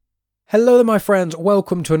Hello there, my friends.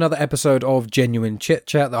 Welcome to another episode of Genuine Chit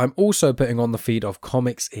Chat that I'm also putting on the feed of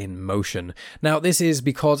Comics in Motion. Now, this is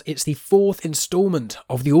because it's the fourth installment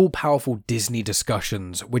of the all-powerful Disney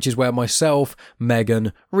discussions, which is where myself,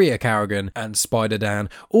 Megan, Ria Carrigan, and Spider Dan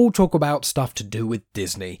all talk about stuff to do with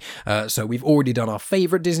Disney. So we've already done our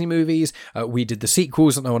favourite Disney movies, we did the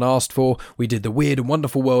sequels that no one asked for, we did the Weird and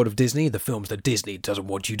Wonderful World of Disney, the films that Disney doesn't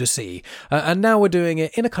want you to see, and now we're doing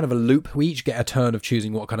it in a kind of a loop. We each get a turn of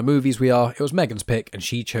choosing what kind of movies we are. It was Megan's pick, and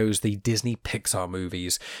she chose the Disney Pixar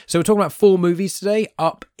movies. So we're talking about 4 movies today: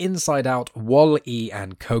 Up, Inside Out, Wall-E,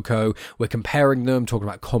 and Coco. We're comparing them, talking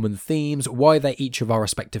about common themes, why they're each of our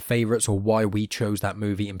respective favourites, or why we chose that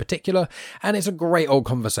movie in particular. And it's a great old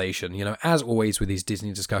conversation. You know, as always with these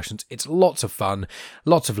Disney discussions, it's lots of fun,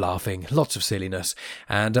 lots of laughing, lots of silliness.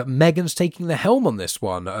 And Megan's taking the helm on this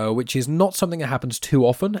one, which is not something that happens too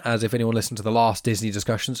often, as if anyone listened to the last Disney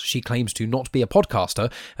discussions, she claims to not be a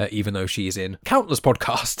podcaster, even though she is in countless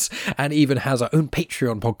podcasts and even has her own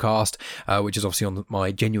Patreon podcast, which is obviously on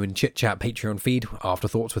my Genuine Chit Chat Patreon feed,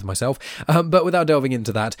 Afterthoughts with myself. But without delving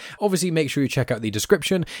into that, obviously make sure you check out the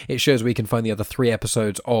description. It shows where you can find the other 3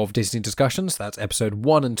 episodes of Disney discussions. That's episode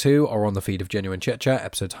 1 and 2 are on the feed of Genuine Chit Chat,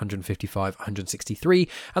 episodes 155, 163,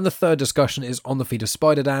 and the third discussion is on the feed of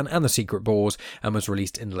Spider Dan and the Secret Bores and was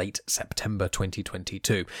released in late September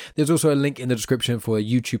 2022. There's also a link in the description for a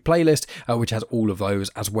YouTube playlist, which has all of those,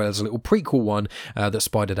 as well as a little prequel one that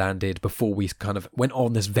Spider Dan did before we kind of went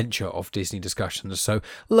on this venture of Disney discussions. So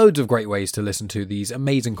loads of great ways to listen to these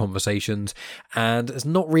amazing conversations, and there's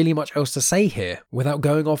not really much else to say here without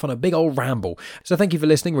going off on a big old ramble. So thank you for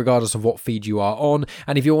listening regardless of what feed you are on,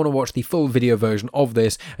 and if you want to watch the full video version of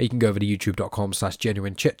this, you can go over to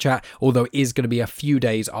youtube.com/genuinechitchat, although it is going to be a few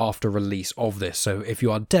days after release of this, so if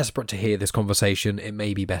you are desperate to hear this conversation, it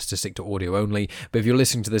may be best to stick to audio only. But if you're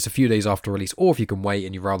listening to this a few days after release, or if you can wait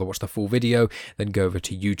and you'd rather watch the full video, then go over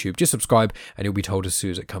to YouTube. Just subscribe and you'll be told as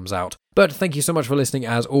soon as it comes out. But thank you so much for listening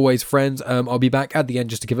as always, friends. I'll be back at the end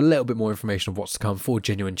just to give a little bit more information of what's to come for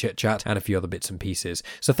Genuine Chit Chat and a few other bits and pieces.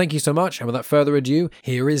 So thank you so much, and without further ado,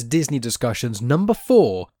 here is Disney Discussions number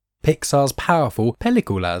 4, Pixar's Powerful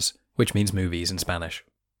Películas, which means movies in Spanish.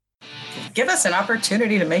 Give us an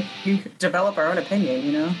opportunity to make you develop our own opinion,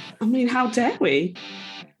 you know? I mean, how dare we?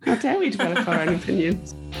 How dare we develop our own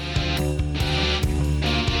opinions?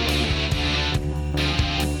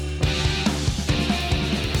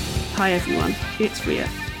 Hi everyone, it's Ria,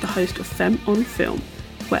 the host of Femme on Film,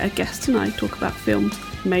 where our guests and I talk about films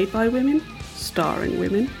made by women, starring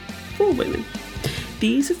women, for women.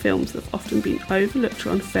 These are films that have often been overlooked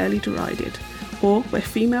or unfairly derided, or where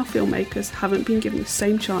female filmmakers haven't been given the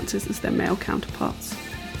same chances as their male counterparts.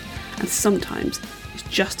 And sometimes it's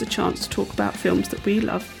just a chance to talk about films that we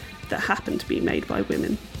love that happen to be made by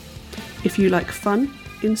women. If you like fun,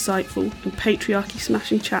 insightful and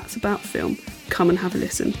patriarchy-smashing chats about film, come and have a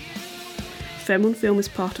listen. Femme on Film is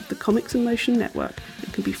part of the Comics in Motion network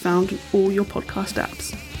and can be found on all your podcast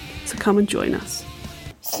apps. So come and join us.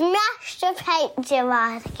 Smash the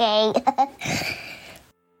patriarchy.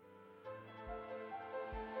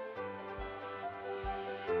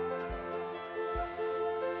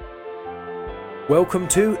 Welcome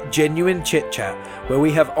to Genuine Chit Chat, where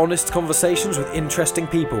we have honest conversations with interesting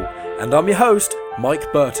people. And I'm your host,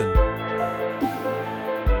 Mike Burton.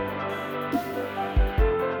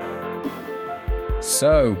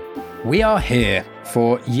 So, we are here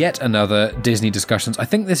for yet another Disney discussions. I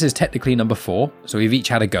think this is technically number 4, so we've each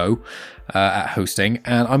had a go at hosting,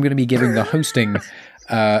 and I'm going to be giving the hosting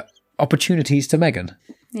opportunities to Megan.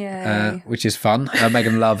 Which is fun.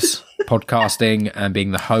 Megan loves podcasting and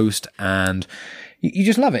being the host, and you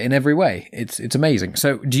just love it in every way. It's amazing.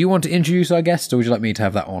 So do you want to introduce our guest, or would you like me to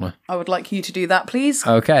have that honour? I would like you to do that, please.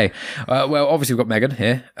 Okay. Well, obviously we've got Megan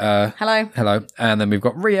here. Hello. And then we've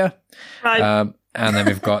got Ria. Hi. And then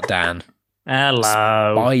we've got Dan. Hello.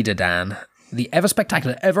 Spider Dan. The ever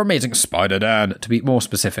spectacular, ever amazing Spider Dan, to be more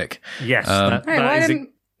specific. Yes. Why didn't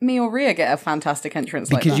me or Ria get a fantastic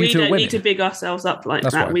entrance like Because that? you We two are don't women. need to big ourselves up like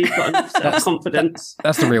That's that. right. We've got enough self-confidence.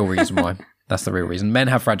 That's the real reason why. That's the real reason. Men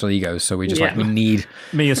have fragile egos, so we just we need...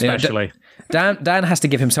 Me especially. Dan has to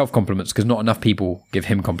give himself compliments because not enough people give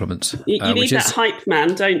him compliments. You need that hype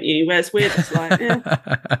man, don't you? Whereas we're just like,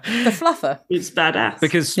 The fluffer. it's badass.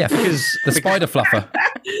 Because the spider fluffer.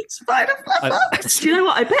 Spider fluffer. Do you know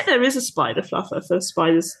what? I bet there is a spider fluffer for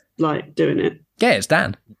spiders like doing it. Yeah, it's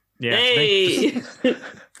Dan. yeah, Hey.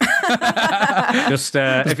 Just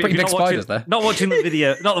if pretty you're big spiders there. not watching the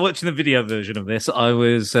video version of this, I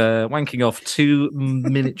was wanking off 2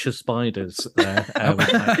 miniature spiders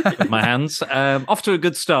with my hands. Off to a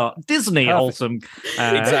good start. Disney wholesome.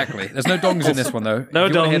 Exactly. There's no dongs in this one though. No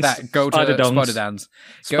if you wanna hear dongs. that, go to Spider dongs. Spider Dan's.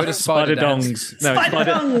 Go to Spider Dan's. dongs. No,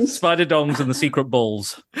 Spider dongs. spider dongs and the secret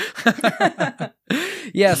balls.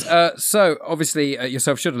 Yes, so obviously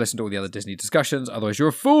yourself should have listened to all the other Disney discussions, otherwise you're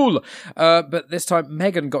a fool. But this time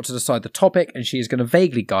Megan got to decide the topic and she is going to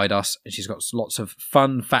vaguely guide us, and she's got lots of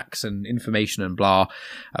fun facts and information and blah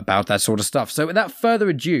about that sort of stuff. So without further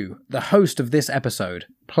ado, the host of this episode,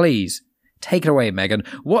 please take it away, Megan.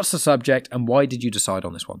 What's the subject and why did you decide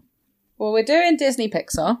on this one? Well, we're doing Disney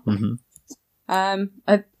Pixar. Mm-hmm.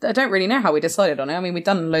 I don't really know how we decided on it. I mean, we've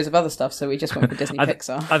done loads of other stuff, so we just went for Disney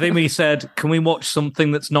Pixar. I think we said, can we watch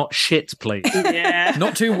something that's not shit, please? Yeah.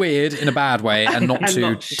 Not too weird in a bad way and not And too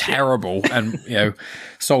not shit. terrible and,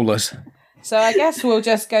 soulless. So I guess we'll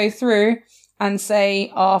just go through and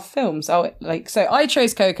say our films. So I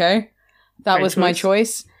chose Coco. That Great was my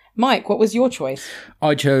choice. choice. Mike, what was your choice?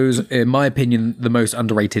 I chose, in my opinion, the most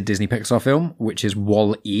underrated Disney Pixar film, which is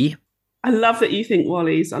Wall-E. I love that you think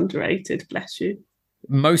Wally's underrated. Bless you.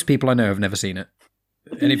 Most people I know have never seen it.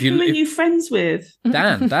 And if Who are you, you friends with?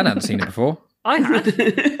 Dan hadn't seen it before. I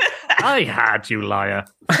had, you liar.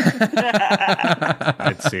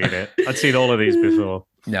 I'd seen it. I'd seen all of these before.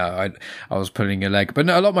 No, I was pulling your leg, but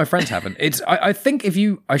no, a lot of my friends haven't. I think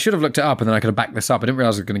I should have looked it up and then I could have backed this up. I didn't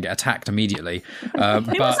realize I was going to get attacked immediately.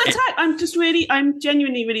 It was attack. I'm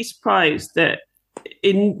genuinely really surprised that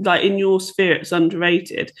in your sphere it's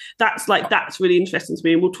underrated. That's really interesting to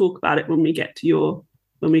me, and we'll talk about it when we get to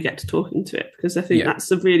talking to it, because I think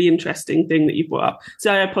that's a really interesting thing that you brought up.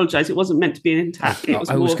 So I apologise. It wasn't meant to be an attack. It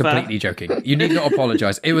was I was completely joking. You need not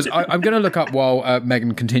apologise. It was. I'm going to look up while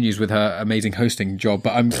Megan continues with her amazing hosting job.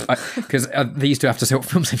 But because these two have to say what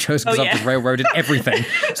films they've chosen because I've just railroaded everything.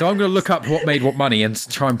 So I'm going to look up what made what money and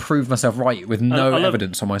try and prove myself right with no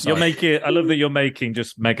evidence on my side. I love that you're making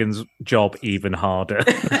just Megan's job even harder.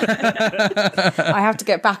 I have to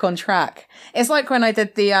get back on track. It's like when I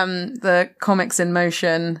did the Comics in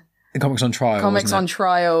Motion. The Comics on Trial. Comics on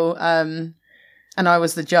Trial. And I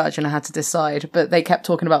was the judge and I had to decide, but they kept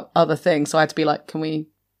talking about other things, so I had to be like, can we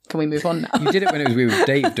move on now? You did it when it was we were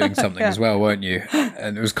Dave doing something as well, weren't you?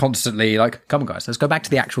 And it was constantly like, come on guys, let's go back to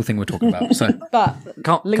the actual thing we're talking about. So But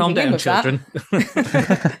Calm down, children.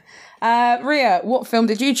 Ria, what film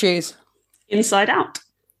did you choose? Inside Out.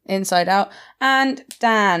 Inside Out. And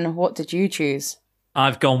Dan, what did you choose?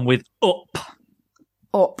 I've gone with Up.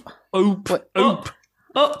 Up. Up.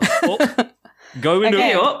 Up. Going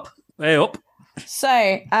Okay. up. Hey, up.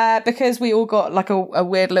 So, because we all got like a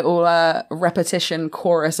weird little repetition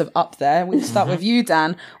chorus of Up there, we'll start with you,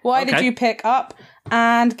 Dan. Why did Okay. you pick Up?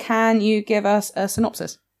 And can you give us a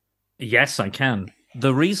synopsis? Yes, I can.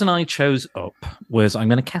 The reason I chose Up was I'm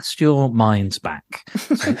going to cast your minds back.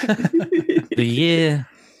 So, the year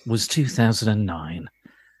was 2009.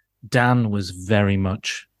 Dan was very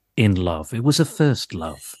much in love. It was a first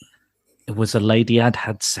love. It was a lady I'd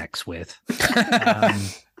had sex with.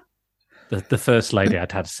 The first lady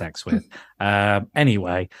I'd had sex with.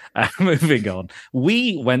 Anyway, moving on.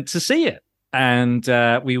 We went to see it, and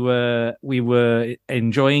we were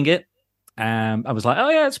enjoying it. I was like, oh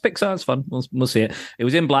yeah, it's Pixar, it's fun. We'll see it. It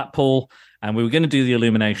was in Blackpool, and we were going to do the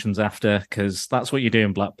illuminations after, because that's what you do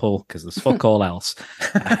in Blackpool, because there's fuck all else.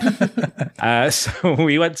 So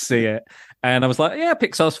we went to see it, and I was like, yeah,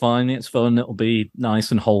 Pixar's fine. It's fun. It'll be nice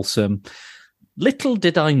and wholesome. Little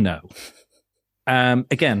did I know.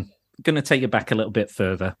 Again, going to take you back a little bit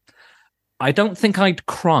further. I don't think I'd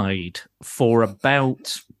cried for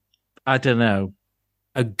about, I don't know,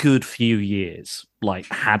 a good few years, like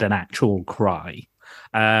had an actual cry.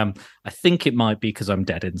 I think it might be because I'm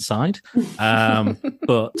dead inside.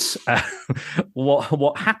 But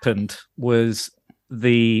what happened was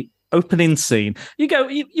the opening scene. You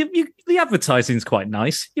the advertising's quite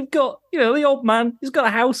nice. You've got, the old man, he's got a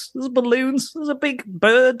house, there's balloons, there's a big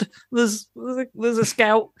bird, there's a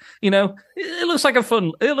scout, it looks like a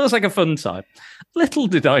fun time. Little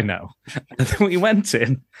did I know. We went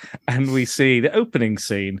in and we see the opening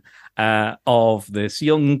scene of this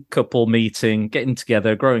young couple meeting, getting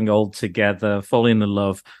together, growing old together, falling in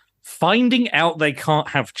love, finding out they can't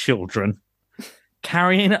have children,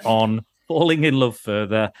 carrying it on, falling in love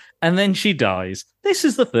further, and then she dies. This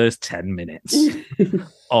is the first 10 minutes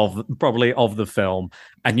of the film,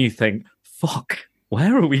 and you think, fuck,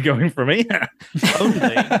 where are we going from here?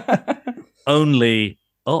 Only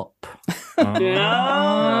up.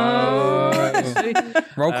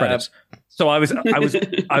 Roll credits. So I was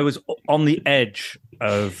on the edge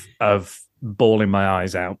of bawling my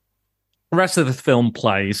eyes out. The rest of the film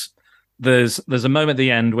plays. There's a moment at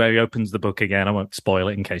the end where he opens the book again. I won't spoil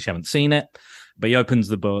it in case you haven't seen it, but he opens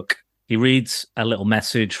the book. He reads a little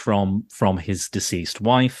message from his deceased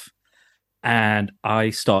wife, and I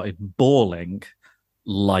started bawling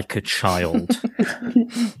like a child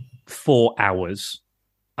for hours.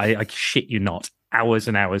 I shit you not, hours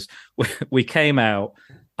and hours. We came out.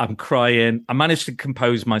 I'm crying. I managed to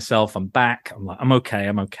compose myself. I'm back. I'm like, I'm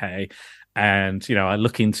okay. And, I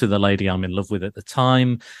look into the lady I'm in love with at the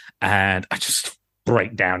time, and I just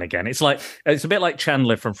break down again. It's a bit like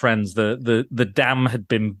Chandler from Friends. The dam had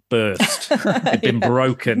been burst, had been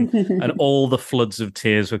broken, and all the floods of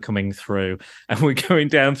tears were coming through. And we're going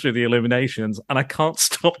down through the illuminations, and I can't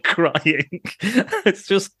stop crying. It's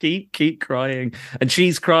just keep crying. And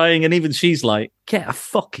she's crying, and even she's like, get a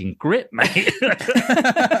fucking grip, mate.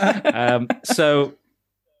 So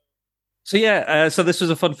this was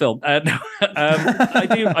a fun film.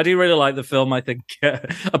 I do really like the film. I think,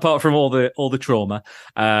 apart from all the trauma,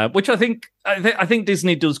 which I think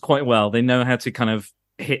Disney does quite well. They know how to kind of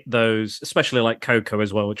hit those, especially like Coco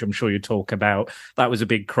as well, which I'm sure you talk about. That was a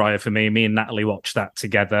big crier for me. Me and Natalie watched that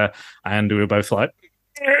together, and we were both like,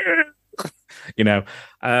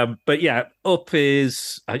 but yeah, Up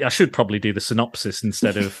is. I should probably do the synopsis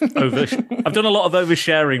instead of over. I've done a lot of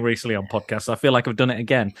oversharing recently on podcasts. I feel like I've done it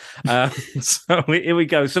again. So here we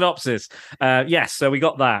go. Synopsis. Yes, so we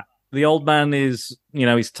got that. The old man is,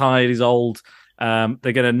 he's tired. He's old. They're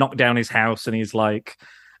going to knock down his house, and he's like,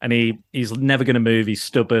 he's never going to move. He's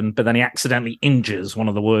stubborn, but then he accidentally injures one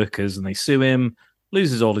of the workers, and they sue him.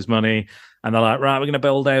 Loses all his money, and they're like, right, we're going to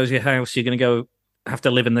bulldoze your house. You're going to have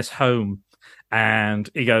to live in this home. And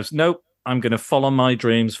he goes, nope, I'm going to follow my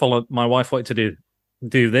dreams. Follow my wife wanted to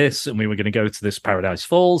do this, and we were going to go to this Paradise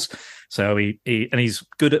Falls. So he's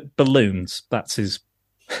good at balloons. That's his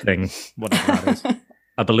thing, whatever that is.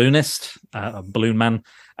 A balloonist, a balloon man,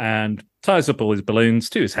 and ties up all his balloons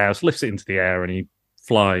to his house, lifts it into the air, and he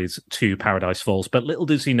flies to Paradise Falls. But little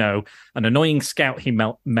does he know, an annoying scout he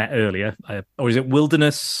met earlier, or is it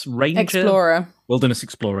Wilderness Ranger? Wilderness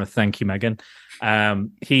Explorer. Thank you, Megan.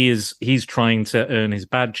 He's trying to earn his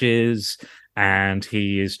badges, and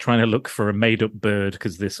he is trying to look for a made-up bird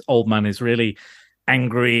because this old man is really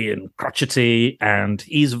angry and crotchety, and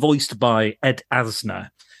he's voiced by Ed Asner,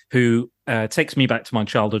 who takes me back to my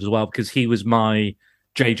childhood as well, because he was my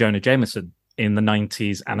J. Jonah Jameson in the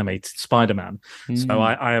 90s animated Spider-Man. So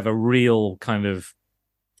I have a real kind of,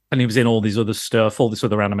 and he was in all this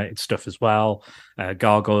other animated stuff as well,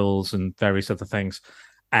 Gargoyles and various other things.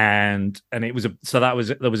 And it was there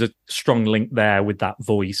was a strong link there with that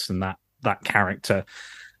voice and that character.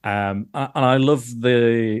 And I love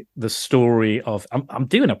the story of. I'm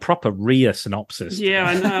doing a proper Rhea synopsis. Yeah,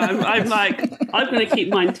 I know. I'm like, I'm going to keep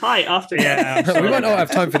mine tight after. Yeah, we might not have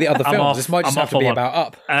time for the other films. This might just have to be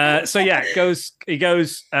about Up. So yeah, he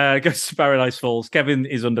goes to Paradise Falls. Kevin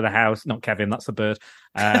is under the house. Not Kevin, that's the bird.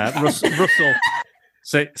 Russell.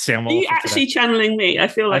 So, see, I'm Are you actually channeling me? I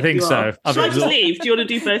feel like I think you so. Are. Should I just leave? Do you want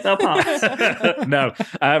to do both our parts? No.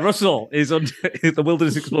 Russell is under the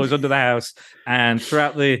Wilderness Explorer is under the house, and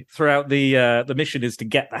throughout the mission is to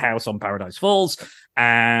get the house on Paradise Falls.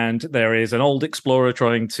 And there is an old explorer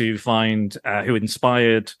trying to find who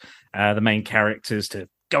inspired the main characters to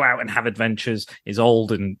go out and have adventures. He's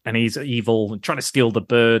old and he's evil and trying to steal the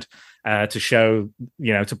bird to show,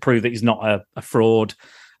 to prove that he's not a fraud.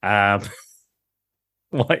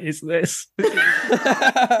 What is this?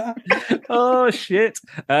 Oh, shit.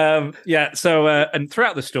 So, and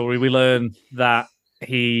throughout the story, we learn that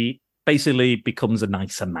he basically becomes a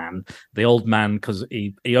nicer man. The old man, because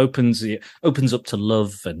he opens up to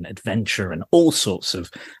love and adventure and all sorts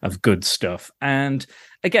of good stuff. And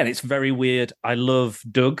again, it's very weird. I love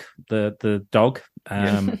Doug, the dog,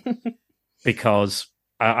 because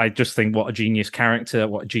I just think what a genius character,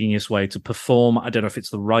 what a genius way to perform. I don't know if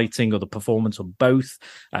it's the writing or the performance or both,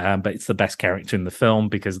 but it's the best character in the film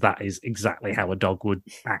because that is exactly how a dog would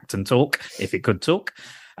act and talk if it could talk.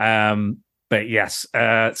 But yes,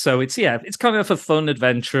 so it's kind of a fun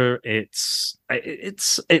adventure. It's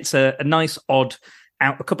a nice odd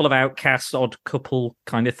a couple of outcasts, odd couple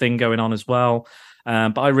kind of thing going on as well.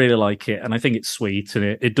 But I really like it, and I think it's sweet, and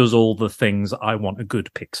it does all the things I want a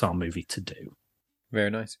good Pixar movie to do. Very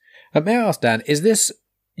nice. May I ask, Dan,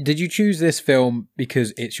 did you choose this film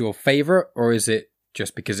because it's your favourite, or is it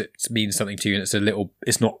just because it means something to you and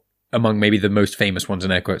it's not among maybe the most famous ones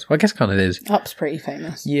in air quotes. Well, I guess kind of is. Up's pretty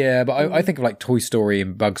famous. Yeah, but I think of like Toy Story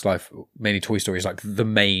and Bug's Life, mainly Toy Story is like the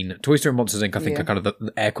main. Toy Story and Monsters Inc. I think are kind of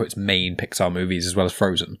the air quotes main Pixar movies, as well as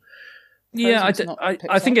Frozen. Yeah, I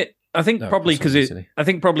think it. I think No, probably that's because silly.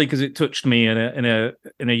 it touched me in a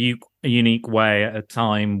unique way at a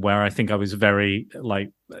time where I think I was very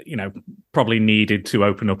probably needed to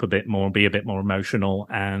open up a bit more, be a bit more emotional,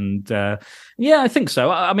 and I think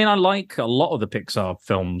so. I mean, I like a lot of the Pixar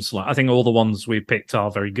films. Like, I think all the ones we picked are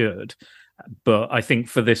very good, but I think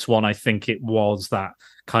for this one, I think it was that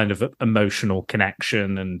kind of emotional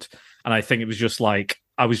connection, and I think it was just like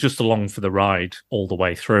I was just along for the ride all the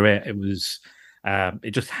way through it. It was. It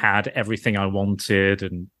just had everything I wanted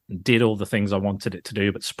and did all the things I wanted it to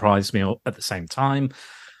do, but surprised me at the same time.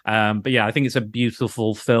 But yeah, I think it's a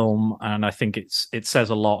beautiful film, and I think it says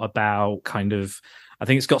a lot about kind of. I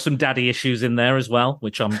think it's got some daddy issues in there as well,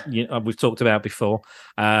 which we've talked about before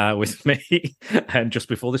with me, and just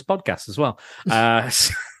before this podcast as well.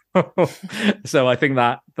 So I think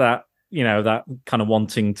that that kind of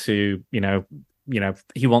wanting to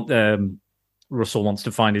Russell wants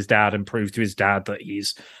to find his dad and prove to his dad that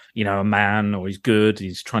he's, a man, or he's good.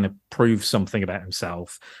 He's trying to prove something about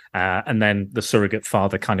himself. And then the surrogate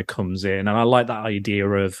father kind of comes in. And I like that idea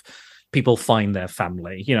of people find their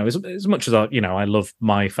family. As much as I love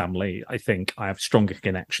my family, I think I have stronger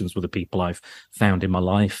connections with the people I've found in my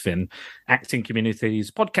life, in acting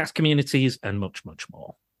communities, podcast communities, and much, much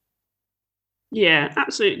more. Yeah,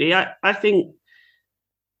 absolutely. I think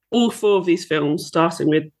all four of these films, starting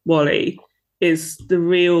with WALL-E, these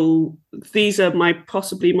are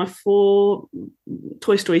possibly my four.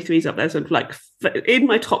 Toy Story 3's up there, so like in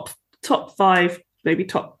my top 5, maybe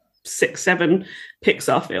top 6, 7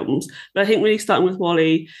 Pixar films. But I think really starting with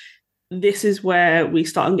WALL-E, this is where we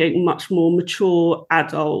start getting much more mature,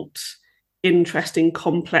 adult, interesting,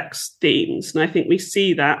 complex themes. And I think we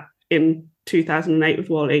see that in 2008 with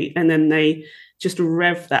WALL-E, and then they just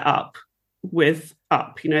rev that up with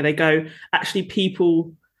Up. They go, actually,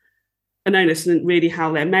 people are known as really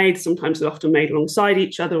how they're made. Sometimes they're often made alongside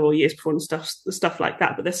each other or years before and stuff like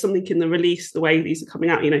that. But there's something in the release, the way these are coming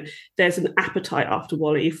out. There's an appetite after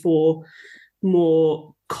WALL-E for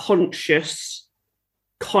more conscious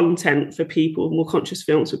content for people, more conscious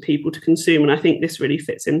films for people to consume. And I think this really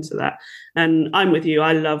fits into that. And I'm with you.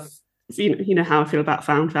 I love, how I feel about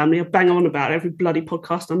found family. I bang on about every bloody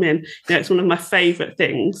podcast I'm in. It's one of my favourite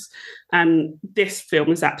things. And this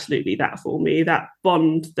film is absolutely that for me, that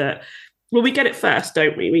bond that, well, we get it first,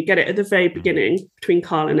 don't we? We get it at the very beginning between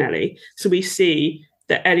Carl and Ellie. So we see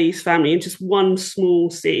that Ellie's family, in just one small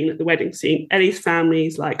scene at the wedding scene, Ellie's family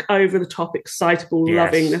is like over the top, excitable,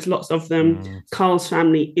 loving. There's lots of them. Carl's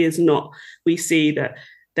family is not. We see that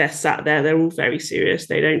they're sat there, they're all very serious.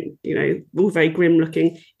 They don't, all very grim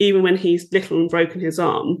looking, even when he's little and broken his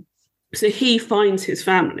arm. So he finds his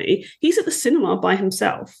family. He's at the cinema by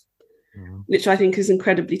himself, which I think is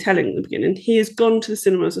incredibly telling at the beginning. He has gone to the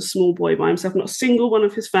cinema as a small boy by himself. Not a single one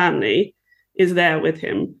of his family is there with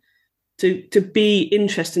him to be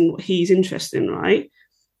interested in what he's interested in, right?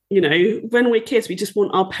 When we're kids, we just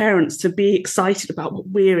want our parents to be excited about what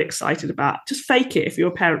we're excited about. Just fake it if you're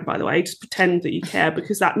a parent, by the way. Just pretend that you care,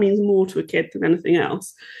 because that means more to a kid than anything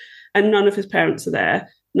else. And none of his parents are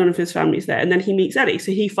there. None of his family's there. And then he meets Ellie.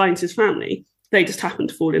 So he finds his family. They just happen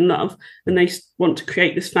to fall in love, and they want to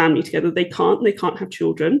create this family together. They can't have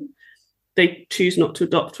children. They choose not to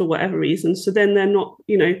adopt for whatever reason. So then they're not,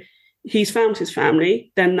 he's found his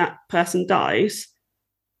family, then that person dies.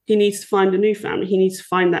 He needs to find a new family. He needs to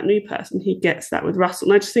find that new person. He gets that with Russell.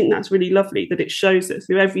 And I just think that's really lovely, that it shows that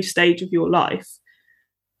through every stage of your life,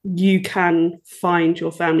 you can find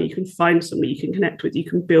your family, you can find somebody you can connect with, you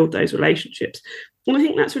can build those relationships. And I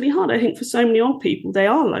think that's really hard. I think for so many old people, they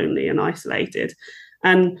are lonely and isolated.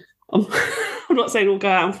 And I'm not saying we'll go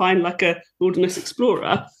out and find like a wilderness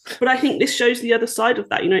explorer, but I think this shows the other side of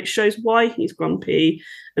that. It shows why he's grumpy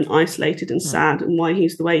and isolated and sad, and why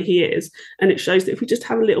he's the way he is. And it shows that if we just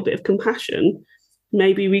have a little bit of compassion,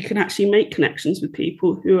 maybe we can actually make connections with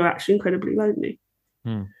people who are actually incredibly lonely.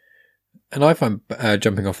 And I find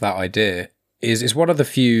jumping off that idea is one of the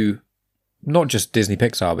few, not just Disney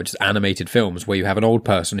Pixar, but just animated films where you have an old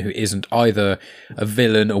person who isn't either a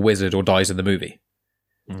villain, a wizard, or dies in the movie.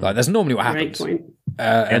 Like, that's normally what happens. Great point.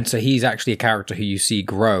 And so he's actually a character who you see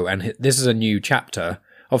grow, and this is a new chapter.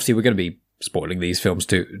 Obviously, we're going to be spoiling these films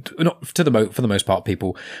too. Not for the most part,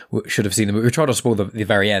 people should have seen them. We tried to spoil the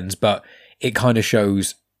very ends, but it kind of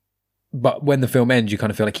shows. But when the film ends, you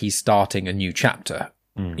kind of feel like he's starting a new chapter.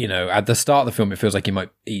 At the start of the film, it feels like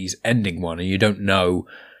he's ending one, and you don't know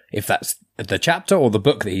if that's the chapter or the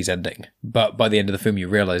book that he's ending. But by the end of the film, you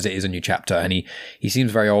realise it is a new chapter, and he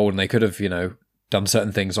seems very old, and they could have, done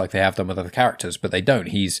certain things like they have done with other characters, but they don't.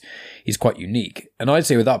 He's quite unique. And I'd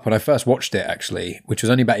say with Up, when I first watched it, actually, which was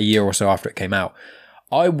only about a year or so after it came out,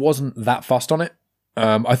 I wasn't that fussed on it.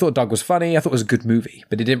 I thought Doug was funny. I thought it was a good movie,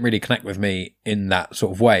 but it didn't really connect with me in that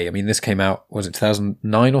sort of way. I mean, this came out, was it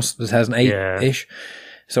 2009 or 2008-ish?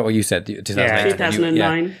 So what you said, 2008.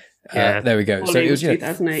 2009. There we go. So it was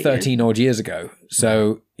 13 odd years ago.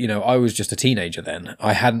 So, I was just a teenager then.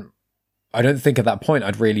 I don't think at that point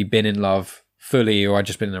I'd really been in love fully, or I'd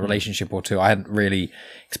just been in a relationship or two. I hadn't really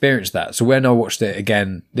experienced that. So when I watched it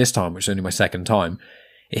again this time, which is only my second time,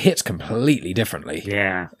 it hits completely differently.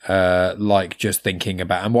 Yeah. Like just thinking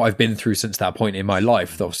about, and what I've been through since that point in my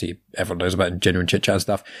life, obviously everyone knows about Genuine Chit Chat and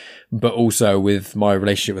stuff, but also with my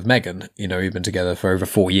relationship with Megan, we've been together for over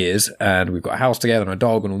 4 years, and we've got a house together and a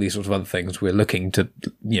dog and all these sorts of other things. We're looking to,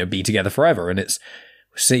 be together forever. And it's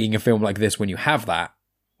seeing a film like this when you have that,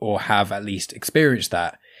 or have at least experienced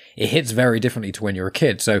that, it hits very differently to when you're a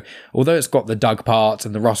kid. So although it's got the Doug parts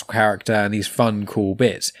and the Russell character and these fun, cool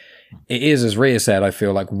bits, it is, as Rhea said, I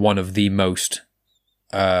feel like one of the most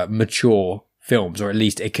mature films, or at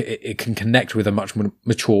least it can connect with a much more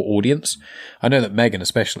mature audience. I know that Megan,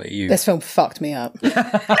 especially, This film fucked me up. It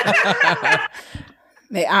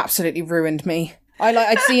absolutely ruined me.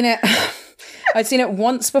 I'd seen it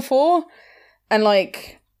once before, and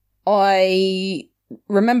I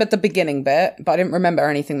remembered the beginning bit, but I didn't remember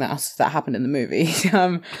anything that happened in the movie.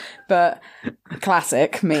 But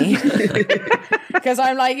classic me, because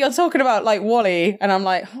I'm like, you're talking about Wall-E, and I'm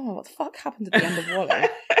like, oh, what the fuck happened at the end of Wall-E?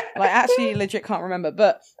 Actually, legit can't remember.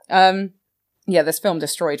 But yeah, this film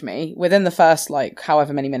destroyed me. Within the first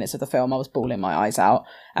however many minutes of the film, I was bawling my eyes out,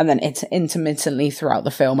 and then intermittently throughout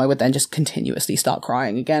the film, I would then just continuously start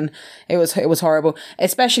crying again. It was horrible,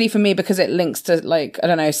 especially for me because it links to I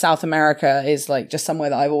don't know, South America is just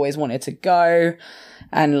somewhere that I've always wanted to go.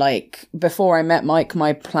 And before I met Mike,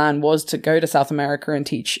 my plan was to go to South America and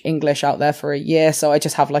teach English out there for a year. So I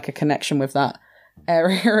just have a connection with that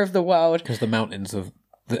area of the world. Because the mountains are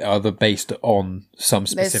based on some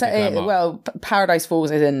specific landmark. Well, Paradise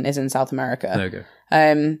Falls is in South America. There you go.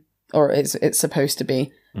 Or it's supposed to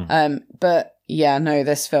be. But yeah, no,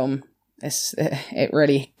 this film, it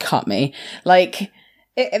really cut me.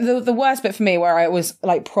 The worst bit for me, where I was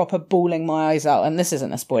proper bawling my eyes out, and this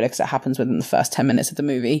isn't a spoiler because it happens within the first 10 minutes of the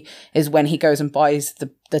movie, is when he goes and buys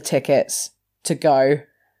the tickets to go,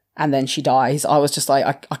 and then she dies. I was just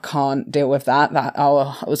I can't deal with that.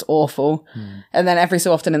 It was awful. And then every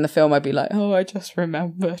so often in the film, I'd be like, oh, I just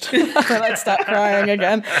remembered. And I'd start crying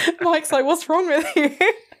again. Mike's like, what's wrong with you?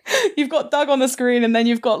 You've got Doug on the screen, and then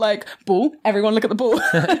you've got ball. Everyone look at the ball.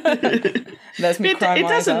 There's me crying. It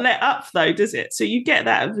doesn't let up though, does it? So you get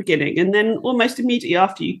that at the beginning, and then almost immediately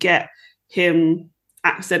after, you get him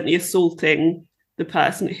accidentally assaulting the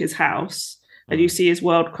person at his house, and you see his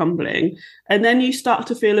world crumbling. And then you start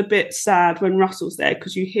to feel a bit sad when Russell's there,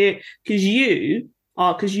 because you're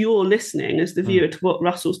listening as the viewer to what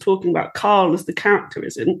Russell's talking about. Carl, as the character,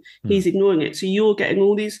 isn't. He's ignoring it. So you're getting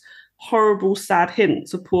all these horrible, sad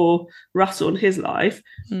hints of poor Russell and his life.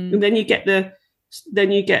 And then you get the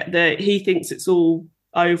he thinks it's all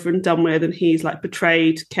over and done with, and he's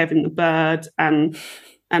betrayed Kevin the bird and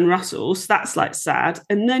Russell. So that's sad.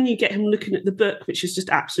 And then you get him looking at the book, which is just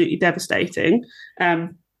absolutely devastating.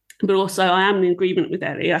 But also, I am in agreement with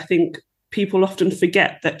Ellie. I think people often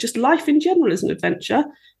forget that just life in general is an adventure,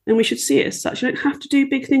 and we should see it as such. You don't have to do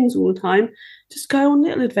big things all the time. Just go on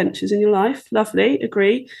little adventures in your life. Lovely,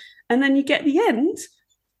 agree. And then you get the end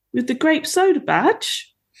with the grape soda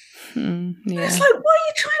badge. Yeah. It's what are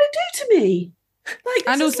you trying to do to me?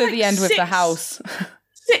 And also the end with the house.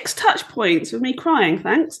 6 touch points of me crying,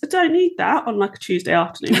 thanks. I don't need that on a Tuesday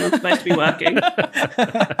afternoon when I'm supposed to be working.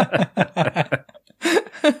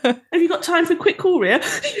 Have you got time for a quick call, Rhea?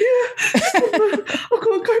 Yeah. I've got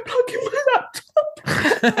to go plug in my laptop.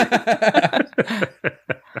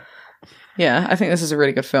 Yeah, I think this is a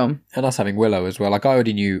really good film. And us having Willow as well. I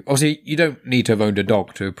already knew. Obviously, you don't need to have owned a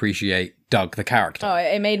dog to appreciate Doug the character. Oh,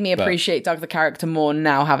 it made me appreciate Doug the character more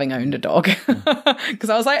now, having owned a dog. Because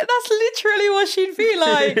I was like, that's literally what she'd feel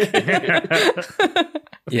like.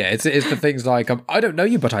 Yeah, it's the things like, I don't know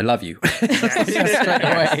you, but I love you. Straight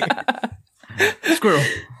away. Squirrel.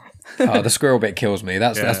 The squirrel bit kills me.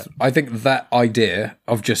 That's I think that idea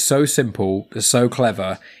of just so simple, so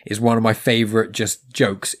clever, is one of my favourite just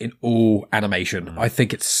jokes in all animation. I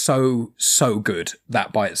think it's so good,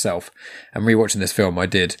 that by itself. And rewatching this film,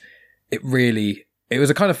 it was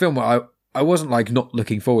a kind of film where I wasn't not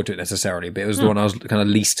looking forward to it necessarily, but it was the one I was kind of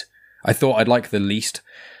least, I thought I'd like the least.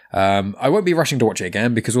 I won't be rushing to watch it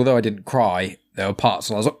again because although I didn't cry, there were parts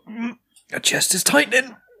and I was like, my chest is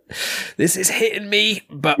tightening. This is hitting me,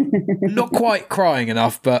 but not quite crying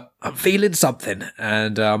enough, but I'm feeling something.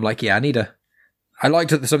 And I'm like, yeah, I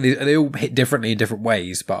liked that some of these, they all hit differently in different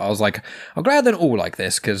ways, but I was like, I'm glad they're all like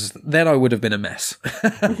this because then I would have been a mess.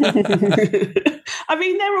 I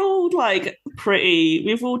mean, they're all like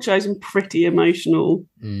we've all chosen pretty emotional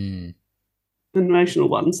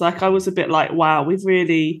ones. Like I was a bit like, wow, we've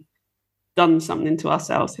really done something to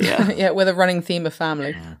ourselves here. Yeah, with a running theme of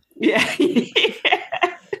family. Yeah.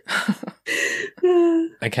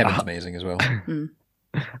 And Kevin's amazing as well.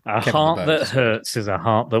 A heart that hurts is a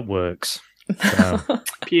heart that works. So,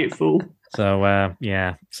 beautiful. So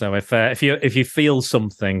yeah. So if you feel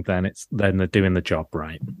something, then they're doing the job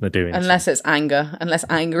right. They're doing unless it's anger. Unless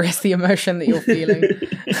anger is the emotion that you're feeling.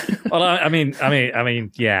 Well, I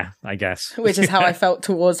mean, yeah, I guess. Which is how I felt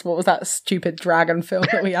towards what was that stupid dragon film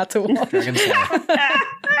that we had to watch. Dragon Slayer.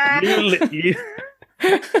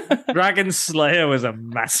 Dragon Slayer was a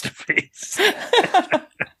masterpiece.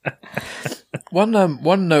 One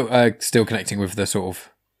note, still connecting with the sort of.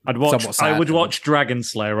 I would watch Dragon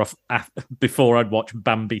Slayer before I'd watch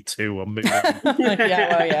Bambi 2 or movie.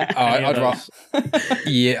 Yeah. I'd rather.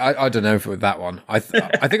 Yeah, I don't know for that one. I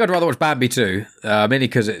think I'd rather watch Bambi 2, mainly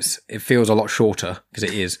because it feels a lot shorter because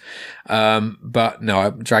it is. But no,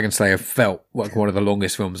 Dragon Slayer felt like one of the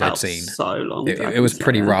longest films I'd seen. So long. It was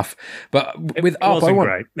pretty rough. But with Up,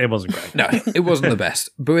 it wasn't great. No, it wasn't the best.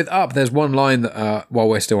 But with Up, there's one line that, while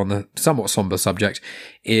we're still on the somewhat somber subject,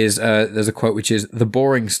 is there's a quote which is, "The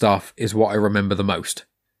boring stuff is what I remember the most."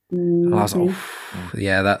 And I was like,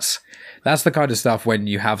 yeah, that's the kind of stuff when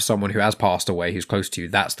you have someone who has passed away who's close to you.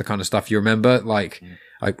 That's the kind of stuff you remember. Like,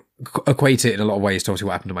 I equate it in a lot of ways to obviously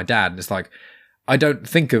what happened to my dad. And it's like, I don't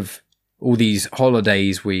think of all these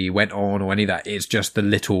holidays we went on or any of that. It's just the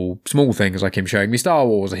little small things like him showing me Star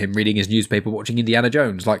Wars or him reading his newspaper, watching Indiana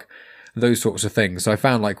Jones, like those sorts of things. So I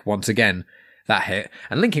found like, once again, that hit.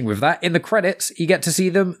 And linking with that, in the credits, you get to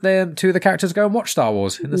see two of the characters go and watch Star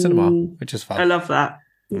Wars in the cinema, which is fun. I love that.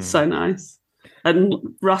 It's so nice. And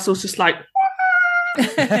Russell's just like...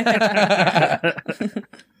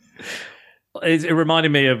 It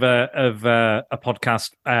reminded me of a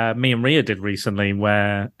podcast me and Ria did recently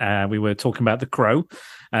where we were talking about The Crow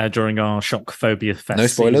during our Shock Phobia Fest No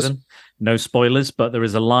spoilers. season. No spoilers, but there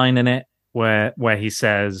is a line in it where he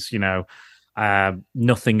says,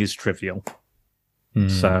 nothing is trivial.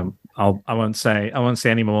 So I won't say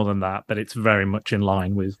any more than that, but it's very much in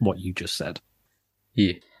line with what you just said.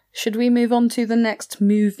 Yeah. Should we move on to the next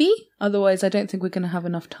movie? Otherwise, I don't think we're going to have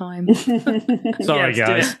enough time. Sorry,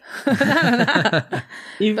 guys. But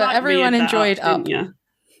everyone enjoyed Up.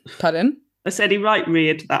 Pardon? I said he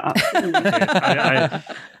reared that up.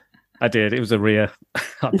 I did. It was a Ria.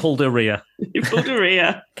 I pulled a Ria. You pulled a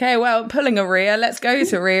Ria. Okay, well, pulling a Ria. Let's go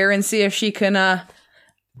to Ria and see if she can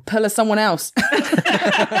pull someone else.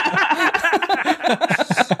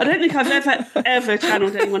 I don't think I've ever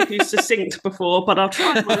channeled anyone who's succinct before, but I'll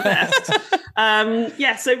try my best.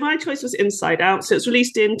 So my choice was Inside Out. So it's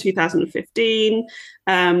released in 2015.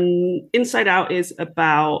 Inside Out is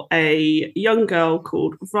about a young girl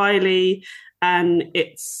called Riley, and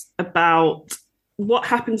it's about what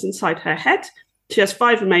happens inside her head. She has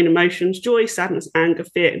 5 main emotions: joy, sadness, anger,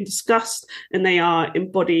 fear, and disgust. And they are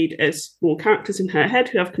embodied as small characters in her head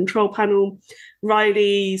who have a control panel.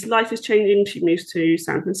 Riley's life is changing. She moves to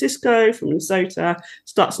San Francisco from Minnesota,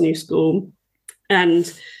 starts a new school.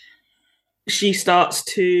 And she starts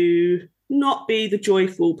to not be the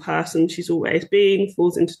joyful person she's always been,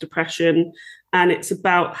 falls into depression. And it's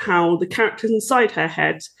about how the characters inside her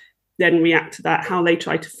head then react to that, how they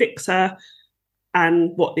try to fix her,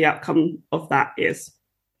 and what the outcome of that is.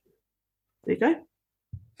 There you go.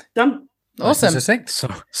 Done. Awesome.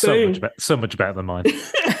 So much better than mine.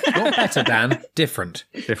 Not better, Dan. Different,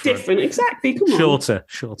 exactly. Come on.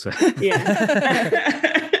 Shorter.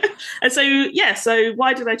 Yeah. And so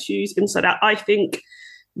why did I choose Inside Out? I think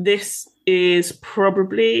this is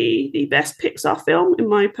probably the best Pixar film, in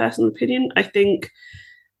my personal opinion. I think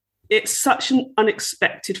it's such an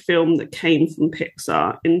unexpected film that came from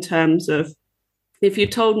Pixar, in terms of, if you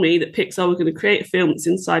told me that Pixar were going to create a film that's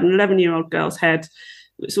inside an 11-year-old girl's head,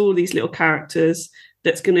 it's all these little characters,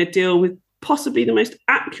 that's going to deal with possibly the most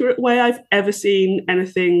accurate way I've ever seen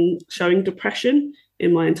anything showing depression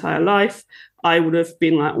in my entire life, I would have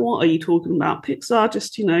been like, what are you talking about? Pixar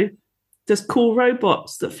just cool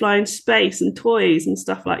robots that fly in space and toys and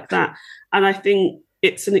stuff like that. And I think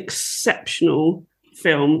it's an exceptional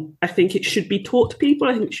film. I think it should be taught to people.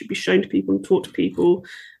 I think it should be shown to people and taught to people.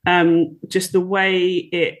 Just the way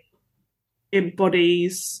it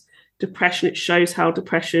embodies depression. It shows how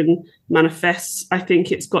depression manifests. I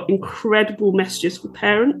think it's got incredible messages for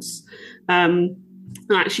parents. I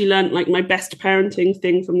actually learned like my best parenting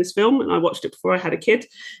thing from this film, and I watched it before I had a kid,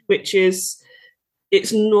 which is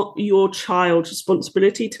it's not your child's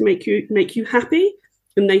responsibility to make you happy,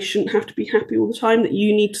 and they shouldn't have to be happy all the time. That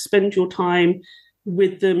you need to spend your time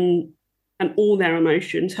with them and all their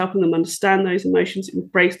emotions, helping them understand those emotions,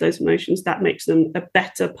 embrace those emotions. That makes them a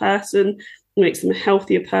better person, it makes them a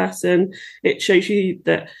healthier person. It shows you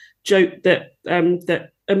that that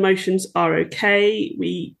emotions are okay.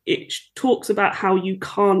 It talks about how you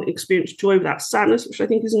can't experience joy without sadness, which I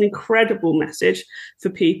think is an incredible message for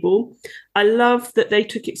people. I love that they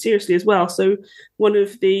took it seriously as well. So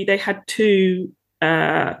they had two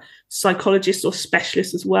psychologists or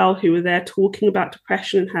specialists as well who were there talking about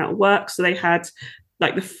depression and how it works. So they had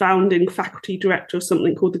like the founding faculty director of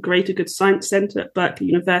something called the Greater Good Science Center at Berkeley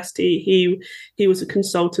University. He was a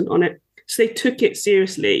consultant on it. So they took it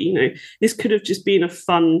seriously. You know, this could have just been a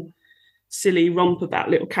fun, silly romp about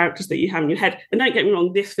little characters that you have in your head. And don't get me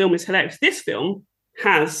wrong, this film is hilarious. This film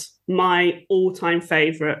has my all-time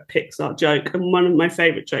favorite Pixar joke and one of my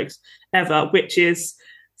favorite jokes ever, which is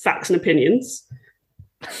facts and opinions.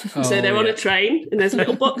 So they're on a train and there's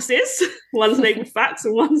little boxes. One's labelled facts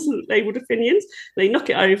and one's labelled opinions. They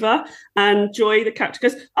knock it over and Joy, the character,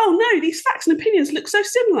 goes, "Oh no, these facts and opinions look so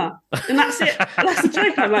similar." And that's it. That's the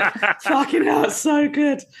joke. I'm like, fucking hell, it's so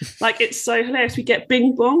good. Like, it's so hilarious. We get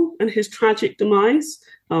Bing Bong and his tragic demise.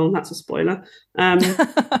 Oh, that's a spoiler. And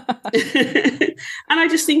I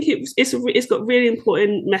just think it's got really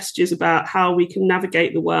important messages about how we can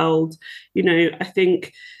navigate the world. You know, I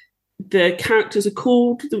think the characters are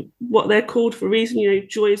called what they're called for a reason. You know,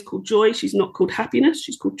 Joy is called Joy. She's not called Happiness.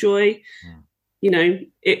 She's called Joy. You know,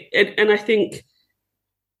 and I think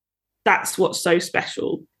that's what's so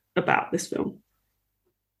special about this film.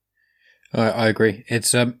 I agree.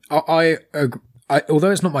 It's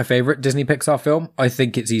although it's not my favorite Disney Pixar film, I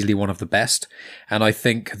think it's easily one of the best. And I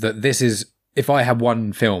think that this is, if I had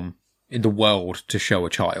one film in the world to show a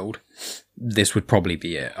child, this would probably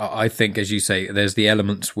be it. I think, as you say, there's the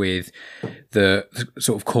elements with the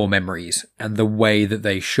sort of core memories and the way that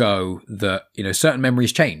they show that, you know, certain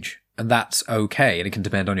memories change. And that's okay. And it can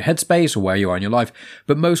depend on your headspace or where you are in your life.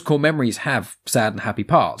 But most core memories have sad and happy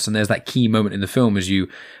parts. And there's that key moment in the film, as you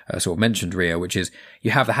sort of mentioned, Ria, which is you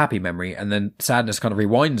have the happy memory and then sadness kind of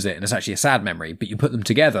rewinds it. And it's actually a sad memory. But you put them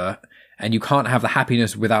together and you can't have the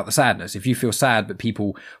happiness without the sadness. If you feel sad, but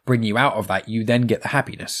people bring you out of that, you then get the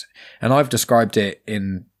happiness. And I've described it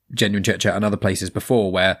in Genuine Chit Chat and other places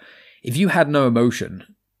before, where if you had no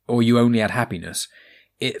emotion or you only had happiness,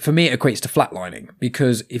 for me, it equates to flatlining,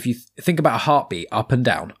 because if you think about a heartbeat up and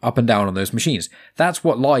down on those machines, that's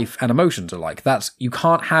what life and emotions are like. You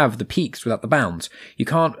can't have the peaks without the bounds. You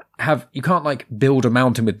can't like build a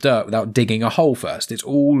mountain with dirt without digging a hole first. It's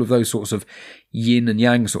all of those sorts of yin and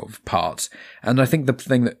yang sort of parts. And I think the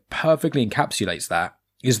thing that perfectly encapsulates that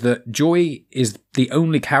is that Joy is the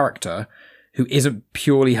only character who isn't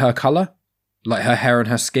purely her color, like her hair and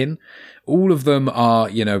her skin. All of them are,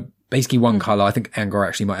 you know, basically one colour. I think Angor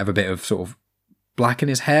actually might have a bit of sort of black in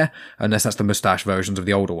his hair, unless that's the moustache versions of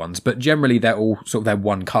the older ones. But generally, they're all sort of their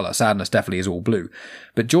one colour. Sadness definitely is all blue.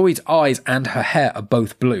 But Joy's eyes and her hair are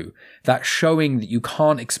both blue. That's showing that you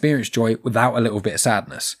can't experience joy without a little bit of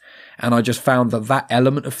sadness. And I just found that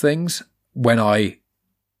element of things, when I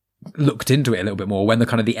looked into it a little bit more, when the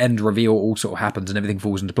kind of the end reveal all sort of happens and everything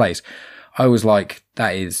falls into place, I was like,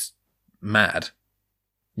 that is mad.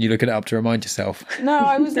 You looking it up to remind yourself? No,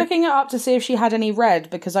 I was looking it up to see if she had any red,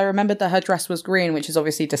 because I remembered that her dress was green, which is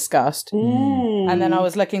obviously discussed. And then I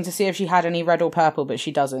was looking to see if she had any red or purple, but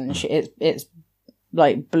she doesn't. It's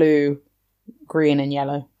like blue, green, and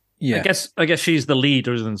yellow. Yeah, I guess she's the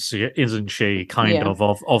leader, isn't she? Kind of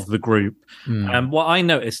the group. What I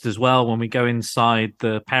noticed as well when we go inside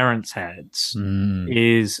the parents' heads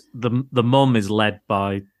is the mum is led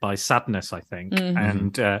by sadness, I think,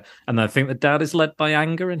 and I think the dad is led by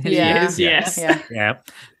anger in his years. Yes, yeah,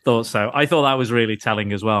 thought so. I thought that was really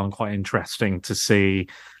telling as well, and quite interesting to see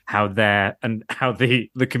how the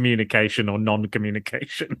communication or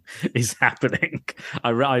non-communication is happening.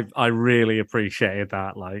 I really appreciated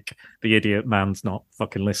that. Like, the idiot man's not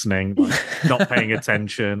fucking listening, like, not paying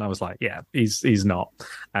attention. I was like, yeah, he's not.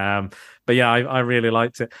 But yeah, I really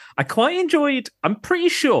liked it. I quite enjoyed. I'm pretty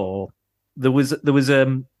sure there was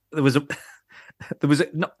a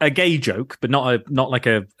gay joke, but not like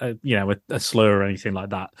a slur or anything like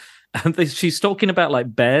that. And she's talking about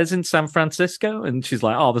like bears in San Francisco, and she's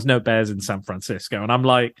like, "Oh, there's no bears in San Francisco," and I'm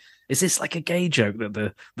like, is this like a gay joke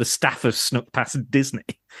that the staff have snuck past Disney?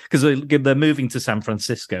 Because they're moving to San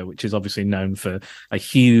Francisco, which is obviously known for a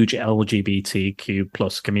huge LGBTQ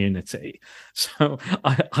plus community. So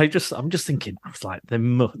I'm just thinking, I was like, they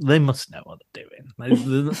must know what they're doing.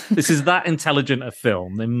 This is that intelligent a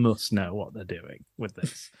film. They must know what they're doing with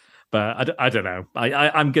this. But I don't know.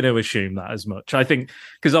 I'm going to assume that as much. I think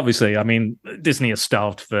because obviously, I mean, Disney is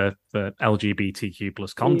starved for LGBTQ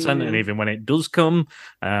plus content, and even when it does come,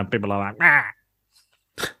 people are like, "Ah."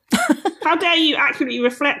 How dare you accurately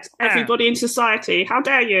reflect everybody in society? How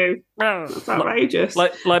dare you? That's outrageous.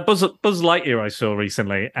 Like Buzz Lightyear I saw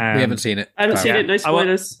recently. We haven't seen it. I haven't seen it. No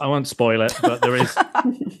spoilers. I won't spoil it, but there is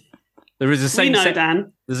a same.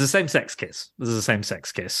 Dan. There's a same-sex kiss. There's a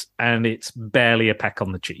same-sex kiss, and it's barely a peck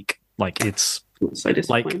on the cheek. Like it's so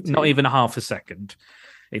like not even half a second.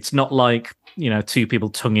 It's not like, two people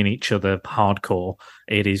tonguing each other hardcore.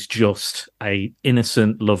 It is just a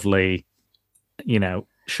innocent, lovely,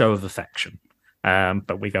 show of affection.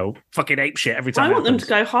 But we go fucking apeshit every time. I want them to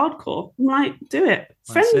go hardcore. I'm like, do it.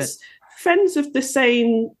 Friends of the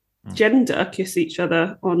same gender kiss each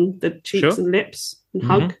other on the cheeks and lips and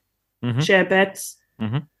hug, share beds.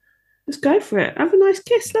 Let's go for it. Have a nice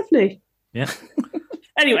kiss. Lovely. Yeah.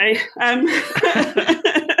 Anyway,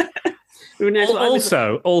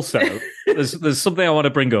 also, there's something I want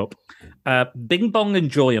to bring up. Bing Bong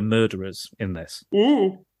and Joy are murderers in this.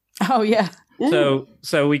 Oh yeah.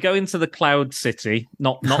 So we go into the Cloud City,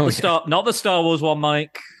 not the Star Wars one,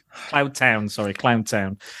 Mike. Cloud Town,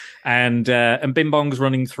 and Bing Bong's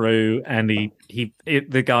running through, and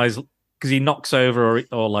the guy's because he knocks over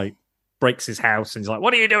or like breaks his house, and he's like,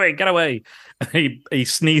 "What are you doing? Get away!" And he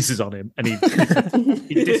sneezes on him, and he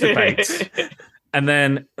dissipates. And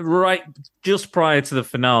then, right just prior to the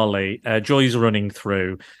finale, Joy's running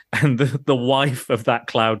through, and the wife of that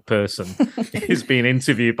cloud person is being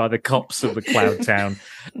interviewed by the cops of the Cloud Town,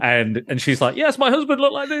 and she's like, "Yes, my husband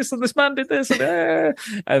looked like this, and this man did this,"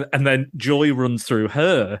 and then Joy runs through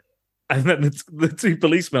her. And then the two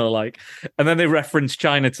policemen are like, and then they reference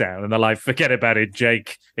Chinatown, and they're like, "Forget about it,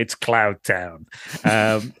 Jake. It's Cloud Town."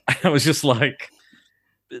 I was just like,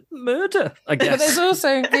 murder, I guess. But there's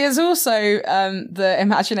also the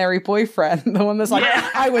imaginary boyfriend, the one that's like,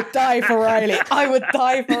 "I would die for Riley. I would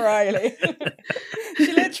die for Riley."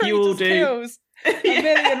 She literally kills a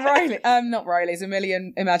million Riley. Not Riley's, a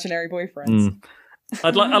million imaginary boyfriends.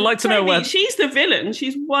 I'd like to know where she's the villain.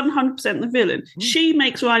 She's 100% the villain. She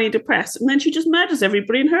makes Riley depressed, and then she just murders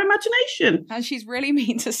everybody in her imagination. And she's really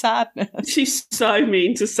mean to Sadness. She's so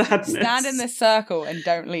mean to Sadness. Stand in this circle and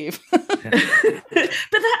don't leave. But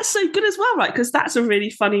that's so good as well, right? Because that's a really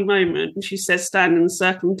funny moment. And she says, "Stand in the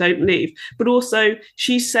circle and don't leave." But also,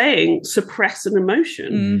 she's saying suppress an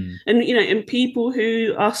emotion, and people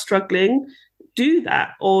who are struggling do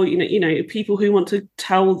that, or people who want to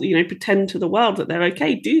pretend to the world that they're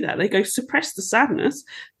okay do that. They go suppress the sadness,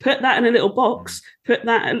 put that in a little box, put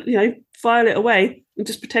that file it away, and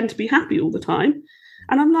just pretend to be happy all the time.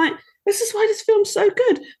 And I'm like, this is why this film's so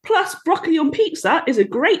good. Plus, broccoli on pizza is a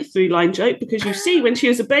great through-line joke, because you see when she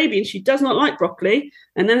was a baby and she does not like broccoli,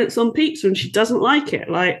 and then it's on pizza and she doesn't like it.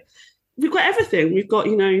 Like, we've got everything. We've got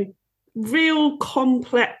real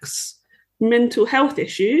complex mental health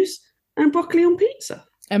issues and broccoli on pizza.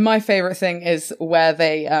 And my favourite thing is where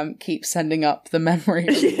they keep sending up the memory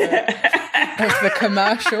of the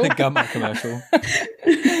commercial. The Gummer commercial.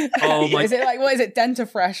 Is it like, what is it,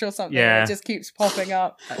 Dentafresh or something? Yeah. It just keeps popping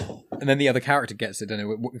up. And then the other character gets it, don't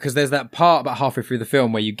it? Because there's that part about halfway through the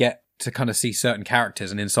film where you get to kind of see certain characters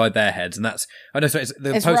and inside their heads, and that's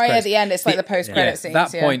it's right at the end. It's like the post-credit scenes.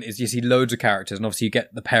 That point is you see loads of characters, and obviously you get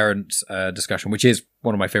the parents discussion, which is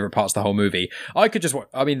one of my favorite parts of the whole movie. I could just,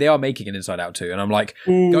 they are making an Inside Out 2, and I'm like,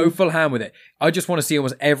 go full ham with it. I just want to see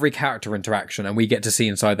almost every character interaction, and we get to see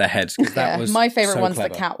inside their heads. That was my favorite so one's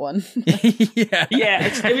clever. the cat one.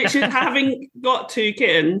 Which is, having got two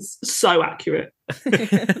kittens, so accurate.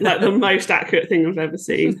 Like the most accurate thing I've ever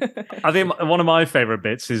seen. I think one of my favorite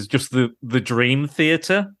bits is just the dream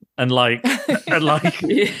theater, and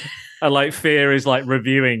Fear is like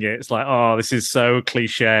reviewing it. It's like, oh, this is so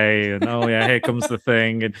cliche, and oh yeah, here comes the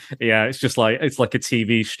thing, and yeah, it's just like it's like a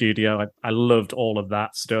TV studio. I loved all of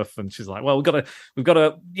that stuff, and she's like, well, we've got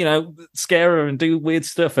to scare her and do weird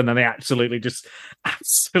stuff, and then they absolutely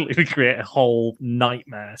create a whole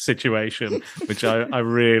nightmare situation, which I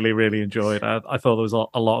really really enjoyed. I thought it was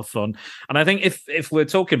a lot of fun, and I think if we're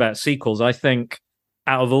talking about sequels, I think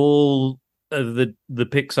out of all of the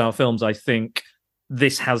Pixar films, I think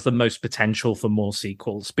this has the most potential for more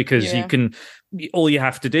sequels, because Yeah. all you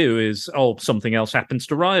have to do is, something else happens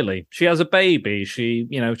to Riley. She has a baby. She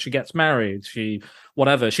gets married. She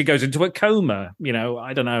goes into a coma.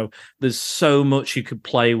 I don't know. There's so much you could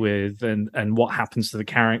play with, and what happens to the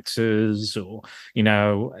characters, or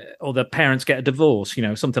the parents get a divorce,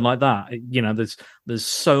 something like that. There's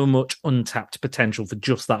so much untapped potential for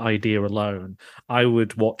just that idea alone. I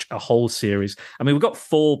would watch a whole series. I mean, we've got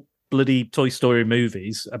 4 bloody Toy Story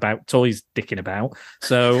movies about toys dicking about,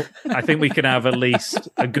 so I think we can have at least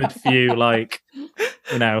a good few, 5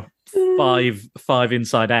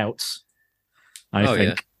 Inside Outs. I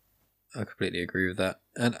think. Yeah. I completely agree with that.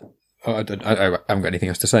 And I haven't got anything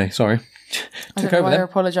else to say. Sorry. I don't know why they're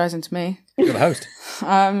apologising to me. You're the host.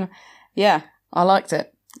 Yeah, I liked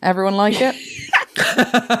it. Everyone like it? Do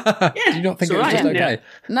you not think it was just okay?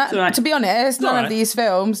 No, It's all right. to be honest, none all of these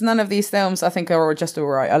films, I think are just all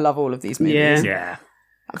right. I love all of these movies. Yeah.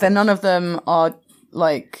 Then none of them are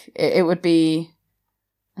it would be.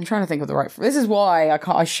 I'm trying to think of the right. This is why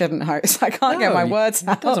I shouldn't host. I can't get my words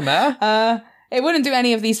out. Doesn't matter. It wouldn't do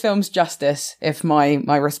any of these films justice if my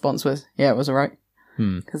response was, it was all right.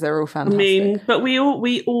 Because they're all I fantastic. mean, but we all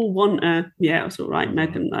want it was all right,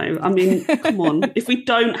 Megan, though. I mean, come on. If we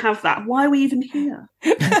don't have that, why are we even here?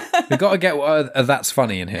 We've got to get That's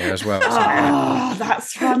Funny in here as well. Oh,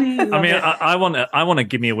 that's funny. I mean, I want to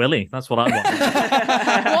give me a willy. That's what I want.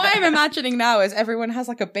 What I'm imagining now is everyone has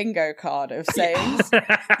like a bingo card of sayings. I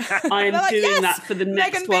am They're like, doing "Yes, that for the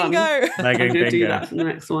next Megan one. Bingo. I'm Megan going to do Bingo. that for the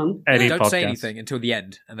next one. Any Don't say podcast. anything until the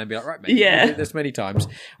end, and then be like, right, mate, Yeah. you did this many times.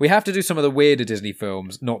 We have to do some of the weirder Disney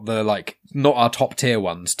films, not our top tier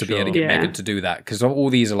ones, to be able to get Yeah. Megan to do that, because all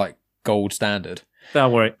these are like gold standard.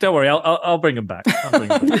 Don't worry. I'll bring them back. I'll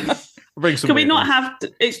bring some. Can we weird not ones.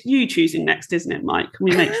 have... It's you choosing next, isn't it, Mike? Can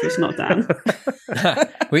we make sure it's not Dan?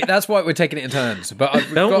 That's why we're taking it in turns. But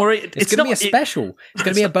Don't worry, it's it's going to be a not- special. It's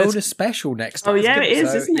going to be a bonus special next time. Oh, yeah, It's it is,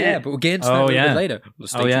 gonna- isn't it? Yeah, but we'll get into that a Oh, little yeah. bit later. Well,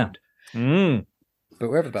 stay Oh, yeah. tuned. Mm. But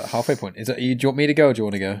we're at about the halfway point. Do you want me to go, or do you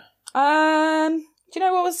want to go? Do you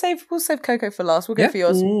know what? We'll save Coco for last. We'll go Yeah. for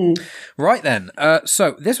yours. Right then.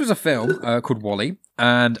 So this was a film called WALL-E,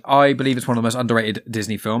 and I believe it's one of the most underrated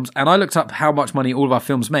Disney films. And I looked up how much money all of our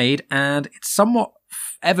films made, and it's somewhat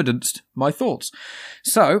evidenced my thoughts.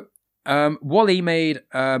 So WALL-E made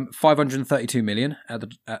 532 million.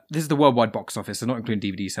 This is the worldwide box office, so not including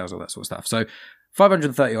DVD sales, all that sort of stuff. So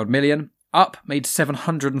 530 odd million. Up made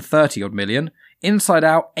 730 odd million. Inside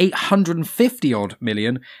Out 850 odd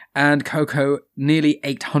million, and Coco nearly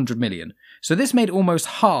 800 million. So this made almost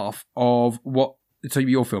half of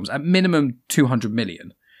your films, at minimum 200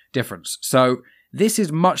 million difference. So this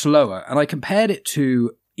is much lower, and I compared it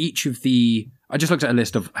to I just looked at a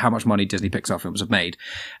list of how much money Disney Pixar films have made,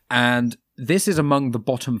 and this is among the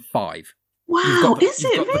bottom 5. Wow, is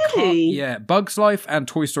it really? Yeah, Bugs Life and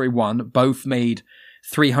Toy Story 1 both made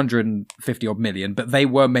 350 odd million, but they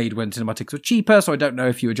were made when cinema tickets were cheaper, so I don't know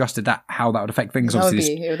if you adjusted that, how that would affect things.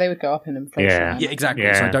 They would go up in inflation. Yeah. Yeah, exactly.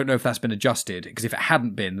 Yeah. So I don't know if that's been adjusted, because if it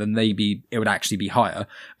hadn't been, then it would actually be higher.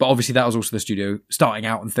 But obviously that was also the studio starting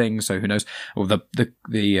out and things, so who knows? Or the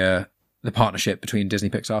partnership between Disney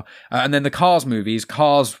Pixar. And then the Cars movies,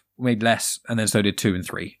 Cars made less, and then so did 2 and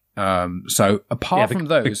 3. So apart from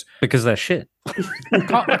those, because they're shit.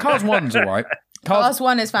 Cars 1's all right. Cars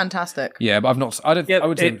 1 is fantastic. Yeah, but I've not. I don't. Yeah, I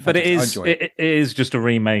would say, but it I is. enjoy it. It is just a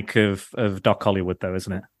remake of Doc Hollywood, though,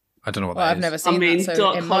 isn't it? I don't know what Well, that I've is. never I seen mean, that, so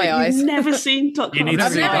Doc in my Hollywood. eyes. You've never seen Doc You need Hollywood? to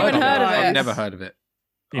I've see never even heard of it. I've never heard of it.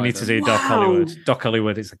 You need to either. see Doc Wow. Hollywood. Doc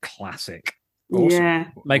Hollywood is a classic. Awesome. Yeah.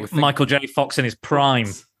 Like We'll think- Michael J. Fox in his prime.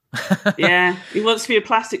 Yeah. He wants to be a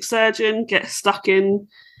plastic surgeon, get stuck in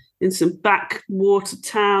some backwater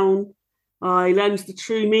town. He learns the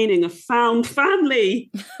true meaning of found family.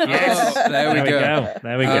 Yes, there we go.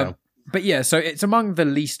 There we go. But yeah, so it's among the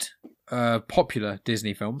least popular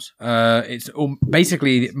Disney films. It's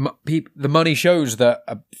basically the money shows that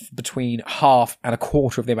between half and a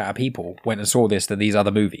quarter of the amount of people went and saw this than these other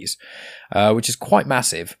movies, which is quite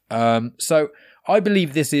massive. So I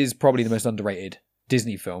believe this is probably the most underrated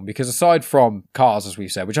Disney film, because aside from Cars, as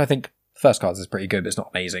we've said, which I think first Cars is pretty good, but it's not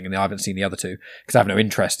amazing, and I haven't seen the other two because I have no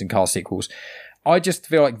interest in Cars sequels. I just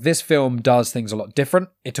feel like this film does things a lot different.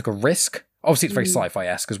 It took a risk. Obviously, it's very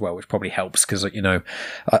sci-fi-esque as well, which probably helps because, you know,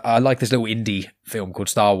 I like this little indie film called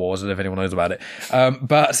Star Wars. I don't know if anyone knows about it.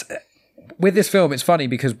 But with this film, it's funny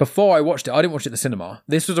because before I watched it, I didn't watch it at the cinema.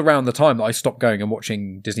 This was around the time that I stopped going and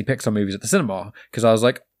watching Disney Pixar movies at the cinema, because I was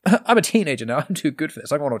like, I'm a teenager now. I'm too good for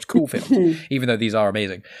this. I want to watch cool films, even though these are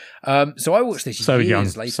amazing. So I watched this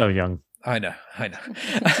years later. So young. I know.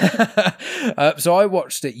 So I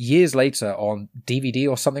watched it years later on DVD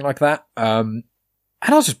or something like that.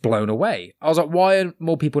 And I was just blown away. I was like, why are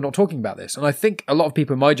more people not talking about this? And I think a lot of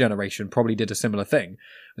people in my generation probably did a similar thing.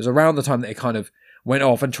 It was around the time that it kind of went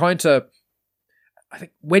off and trying to, I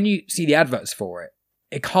think when you see the adverts for it,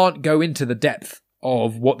 it can't go into the depth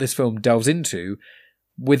of what this film delves into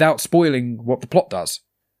without spoiling what the plot does.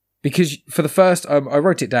 Because for the first, I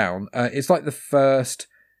wrote it down, it's like the first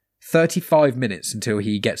 35 minutes until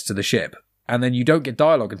he gets to the ship. And then you don't get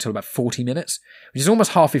dialogue until about 40 minutes, which is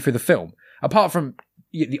almost halfway through the film. Apart from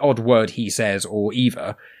the odd word he says or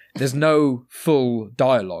Eva, there's no full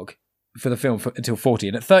dialogue for the film until 40.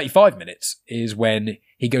 And at 35 minutes is when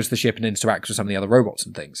he goes to the ship and interacts with some of the other robots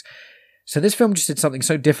and things. So this film just did something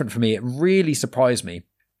so different for me. It really surprised me.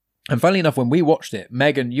 And funnily enough, when we watched it,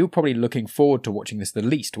 Megan, you were probably looking forward to watching this the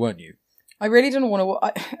least, weren't you? I really didn't want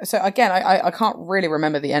to... So again, I can't really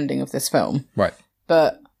remember the ending of this film. Right.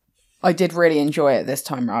 But I did really enjoy it this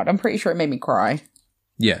time around. I'm pretty sure it made me cry.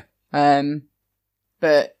 Yeah.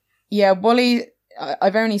 But yeah, WALL-E,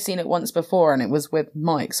 I've only seen it once before and it was with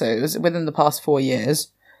Mike, so it was within the past 4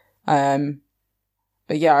 years. But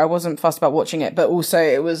yeah, I wasn't fussed about watching it, but also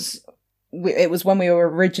it was when we were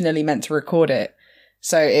originally meant to record it.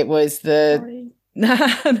 So it was no,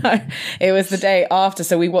 it was the day after,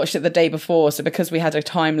 so we watched it the day before, so because we had a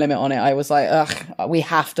time limit on it, I was like, ugh, we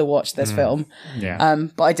have to watch this film. Yeah.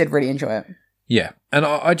 But I did really enjoy it. Yeah, and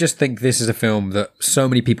I just think this is a film that so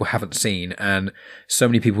many people haven't seen and so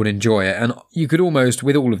many people would enjoy it. And you could almost,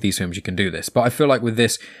 with all of these films, you can do this. But I feel like with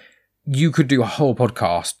this, you could do a whole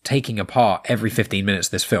podcast taking apart every 15 minutes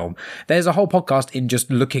of this film. There's a whole podcast in just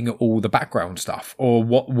looking at all the background stuff or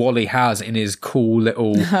what WALL-E has in his cool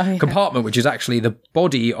little compartment, which is actually the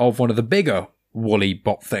body of one of the bigger WALL-E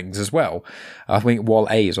bot things as well. I think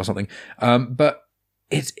WALL-A's or something. But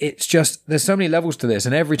it's just, there's so many levels to this,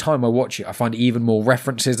 and every time I watch it, I find even more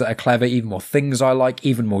references that are clever, even more things I like,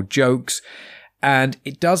 even more jokes, and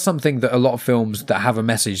it does something that a lot of films that have a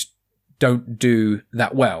message don't do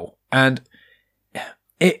that well, and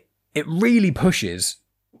it really pushes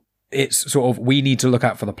its sort of, we need to look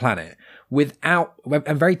out for the planet, without,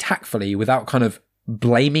 and very tactfully, without kind of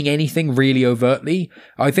blaming anything really overtly.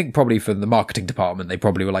 I think probably for the marketing department, they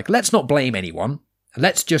probably were like, let's not blame anyone.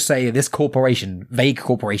 Let's just say this corporation, vague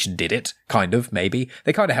corporation, did it, kind of, maybe.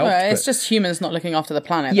 They kind of helped. Well, it's just humans not looking after the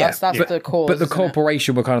planet. Yeah, that's the cause. But the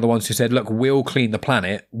corporation were kind of the ones who said, look, we'll clean the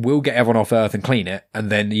planet, we'll get everyone off Earth and clean it. And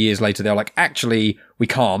then years later, they're like, actually, we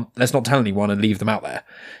can't. Let's not tell anyone and leave them out there.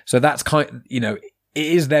 So that's it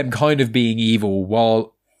is them kind of being evil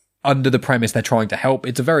while under the premise they're trying to help.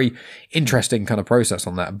 It's a very interesting kind of process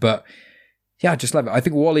on that. But yeah, I just love it. I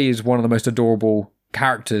think WALL-E is one of the most adorable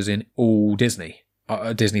characters in all Disney.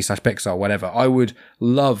 Disney/Pixar, whatever. I would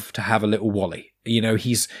love to have a little WALL-E.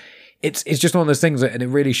 It's just one of those things that, and it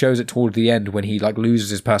really shows it toward the end when he like loses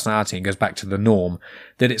his personality and goes back to the norm,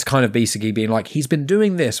 that it's kind of basically being like, he's been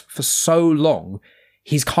doing this for so long,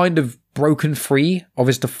 he's kind of broken free of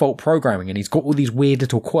his default programming and he's got all these weird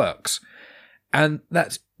little quirks. And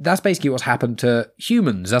that's basically what's happened to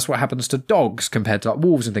humans. That's what happens to dogs compared to like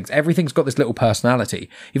wolves and things. Everything's got this little personality.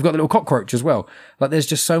 You've got the little cockroach as well. Like there's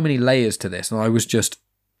just so many layers to this. And I was just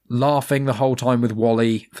laughing the whole time with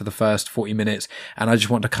WALL-E for the first 40 minutes. And I just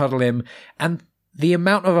wanted to cuddle him. And the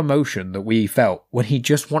amount of emotion that we felt when he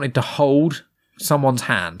just wanted to hold someone's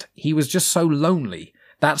hand. He was just so lonely.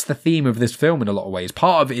 That's the theme of this film in a lot of ways.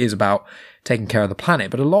 Part of it is about taking care of the planet,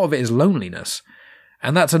 but a lot of it is loneliness.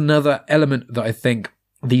 And that's another element that I think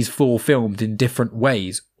these four filmed in different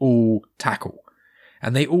ways all tackle.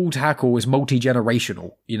 And they all tackle is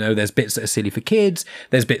multi-generational. There's bits that are silly for kids.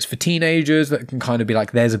 There's bits for teenagers that can kind of be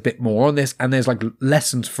like, there's a bit more on this. And there's like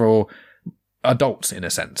lessons for adults in a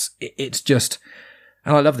sense. It's just,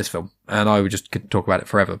 and I love this film. And I would just could talk about it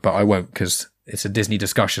forever, but I won't because it's a Disney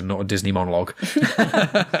discussion, not a Disney monologue.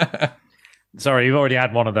 Sorry, you've already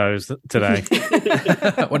had one of those today.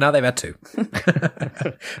 Well, now they've had two.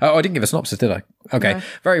 Oh, I didn't give a synopsis, did I? Okay, no.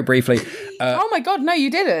 Very briefly. Oh my God, no,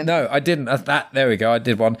 you didn't. No, I didn't. There we go, I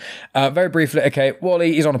did one. Very briefly, okay,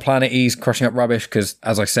 WALL-E is on a planet, he's crushing up rubbish because,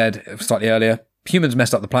 as I said slightly earlier, humans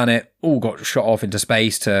messed up the planet, all got shot off into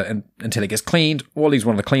space until it gets cleaned. WALL-E's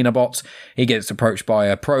one of the cleaner bots. He gets approached by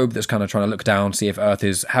a probe that's kind of trying to look down, see if Earth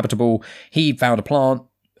is habitable. He found a plant.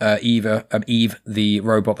 Eve, the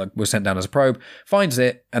robot that was sent down as a probe, finds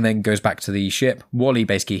it and then goes back to the ship. WALL-E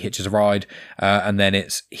basically hitches a ride, and then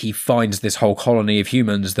he finds this whole colony of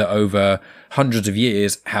humans that over hundreds of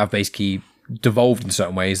years have basically devolved in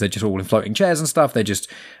certain ways. They're just all in floating chairs and stuff. They're just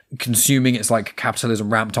consuming. It's like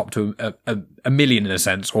capitalism ramped up to a million in a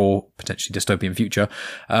sense, or potentially dystopian future.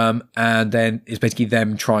 And then it's basically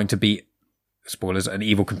them trying to beat, spoilers, an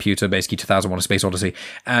evil computer, basically 2001: A Space Odyssey,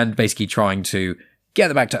 and basically trying to get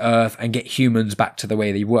them back to Earth and get humans back to the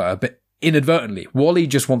way they were. But inadvertently, Wally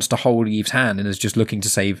just wants to hold Eve's hand and is just looking to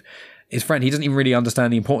save his friend. He doesn't even really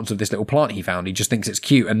understand the importance of this little plant he found. He just thinks it's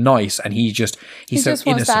cute and nice, and he's so just wants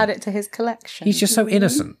innocent. to add it to his collection. He's just so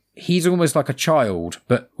innocent. He's almost like a child,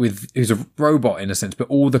 but who's a robot in a sense, but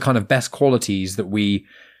all the kind of best qualities that we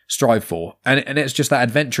strive for. And it's just that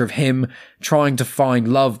adventure of him trying to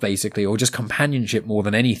find love, basically, or just companionship more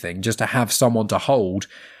than anything, just to have someone to hold.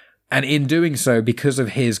 And in doing so, because of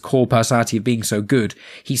his core personality of being so good,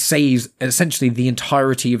 he saves essentially the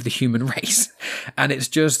entirety of the human race. And it's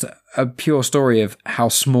just a pure story of how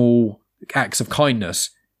small acts of kindness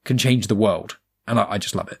can change the world. And I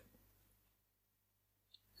just love it.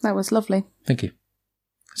 That was lovely. Thank you.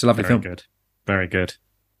 It's a lovely Very film. good. Very good.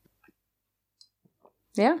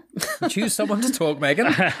 Yeah. Choose someone to talk, Megan.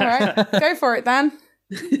 All right. Go for it, Dan.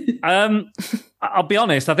 I'll be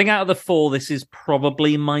honest. I think out of the four, this is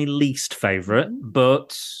probably my least favorite,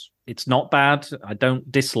 but it's not bad. I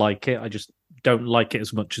don't dislike it. I just don't like it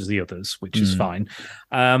as much as the others, which is fine.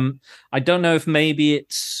 I don't know if maybe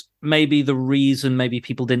the reason maybe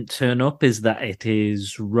people didn't turn up is that it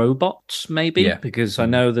is robots, maybe, because I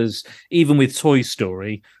know there's, even with Toy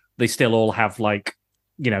Story, they still all have like,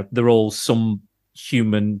 they're all some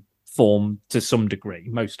human form to some degree,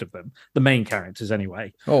 most of them, the main characters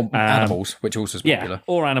anyway, or animals, which also is popular.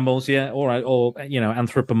 Or animals, or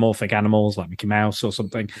anthropomorphic animals like Mickey Mouse or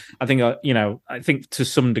something. I think I think to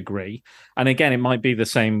some degree, and again, it might be the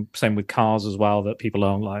same with cars as well, that people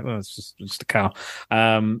are like, well, it's just a car.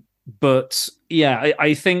 But yeah,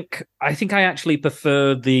 I think I actually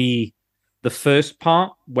prefer the first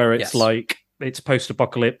part where it's like it's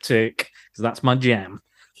post-apocalyptic, because that's my jam.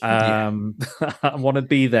 I want to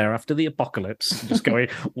be there after the apocalypse, just going,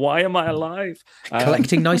 why am I alive?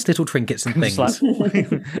 Collecting nice little trinkets and things.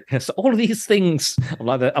 Yes, all of these things. I'm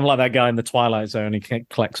like that guy in the Twilight Zone. He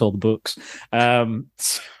collects all the books. I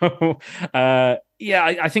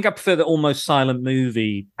think I prefer the almost silent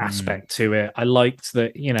movie aspect to it. I liked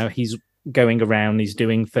that, he's going around, he's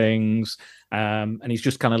doing things, and he's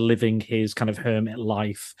just kind of living his kind of hermit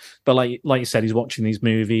life. But like you said, he's watching these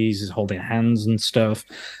movies, he's holding hands and stuff.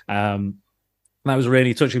 That was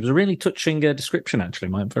really touching. It was a really touching description,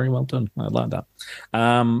 actually. Very well done. I like that.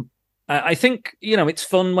 I think, it's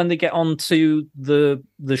fun when they get onto the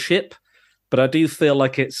ship, but I do feel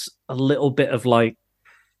like it's a little bit of like,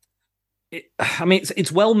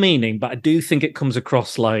 it's well-meaning, but I do think it comes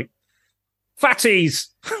across like fatties.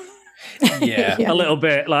 Yeah, a little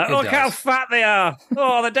bit like, look how fat they are.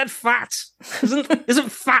 Oh, they're dead fat.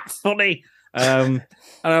 Isn't fat funny? And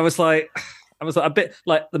I was like a bit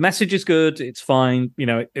like, the message is good. It's fine.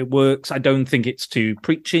 It works. I don't think it's too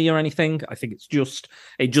preachy or anything. I think it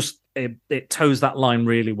toes that line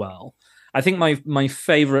really well. I think my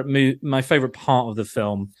favorite part of the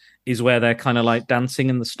film is where they're kind of like dancing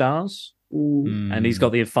in the stars, and he's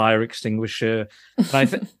got the fire extinguisher.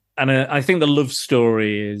 And I think the love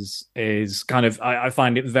story is kind of, I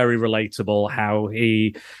find it very relatable, how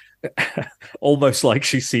he almost like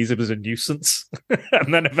she sees him as a nuisance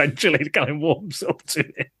and then eventually kind of warms up to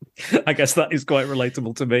him. I guess that is quite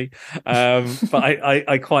relatable to me. But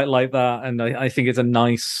I quite like that. And I think it's a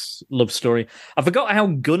nice love story. I forgot how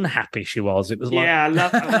gun happy she was. It was like, I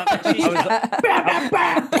love she was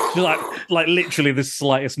like literally the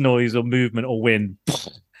slightest noise or movement or wind.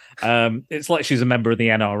 It's like she's a member of the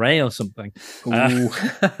NRA or something.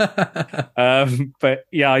 But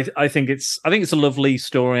yeah, I think it's a lovely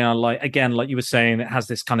story. I like you were saying, it has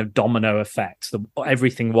this kind of domino effect.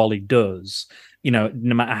 Everything Wally does, no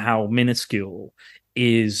matter how minuscule,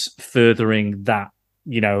 is furthering that,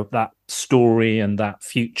 that story and that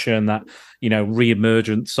future and that,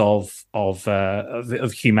 reemergence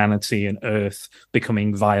of humanity and Earth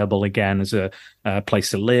becoming viable again as a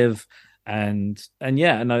place to live. And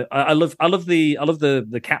I love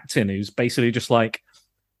the captain, who's basically just like,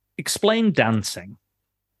 explain dancing.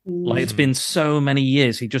 Like, it's been so many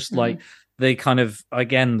years. He just like, they kind of,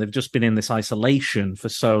 again, they've just been in this isolation for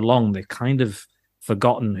so long. They've kind of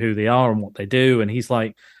forgotten who they are and what they do. And he's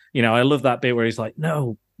like, I love that bit where he's like,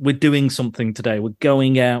 no, we're doing something today. We're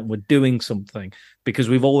going out, we're doing something, because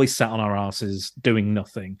we've always sat on our asses doing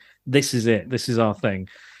nothing. This is it. This is our thing.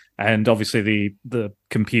 And obviously the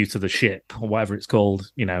computer, the ship, or whatever it's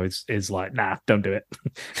called, is like, nah, don't do it.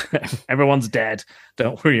 Everyone's dead.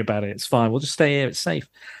 Don't worry about it. It's fine. We'll just stay here. It's safe.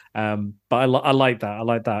 But I like that. I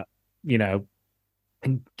like that,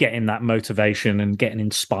 and getting that motivation and getting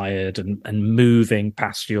inspired and moving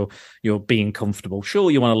past your being comfortable.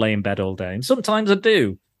 Sure, you want to lay in bed all day. And sometimes I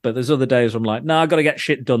do. But there's other days where I'm like, no, I've got to get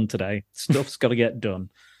shit done today. Stuff's got to get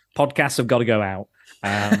done. podcasts have got to go out.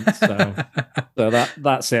 So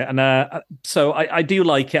that's it. And so I do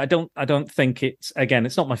like it. I don't think it's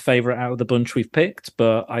not my favorite out of the bunch we've picked,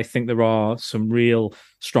 but I think there are some real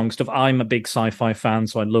strong stuff. I'm a big sci-fi fan,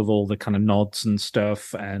 so I love all the kind of nods and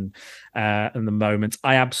stuff and the moments.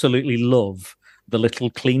 I absolutely love the little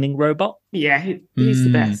cleaning robot. Yeah, he's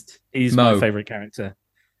the best. He's Mo. my favorite character.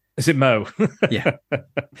 Is it Mo? Yeah.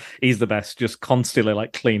 He's the best, just constantly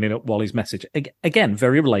like cleaning up Wally's message. Again,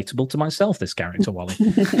 very relatable to myself, this character, Wally.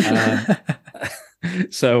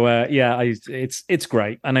 It's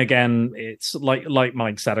great. And again, it's like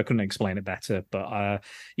Mike said, I couldn't explain it better, but I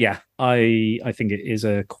think it is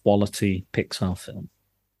a quality Pixar film.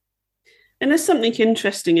 And there's something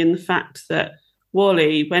interesting in the fact that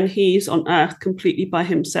Wally, when he's on Earth completely by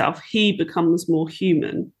himself, he becomes more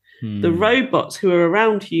human. The robots who are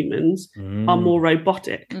around humans are more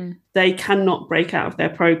robotic. They cannot break out of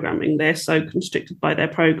their programming. They're so constricted by their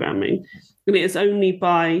programming. And it is only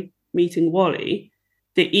by meeting Wally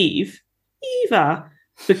that Eva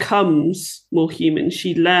becomes more human.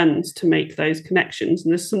 She learns to make those connections.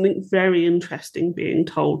 And there's something very interesting being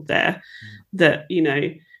told there that, you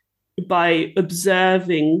know, by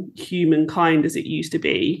observing humankind as it used to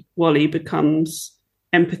be, Wally becomes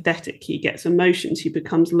empathetic, he gets emotions, he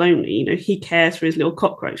becomes lonely, you know, he cares for his little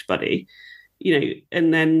cockroach buddy, you know,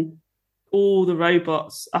 and then all the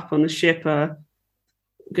robots up on the ship are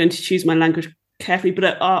going to choose my language carefully,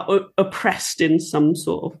 but are oppressed in some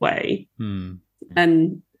sort of way.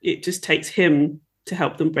 And it just takes him to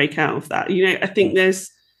help them break out of that. You know, I think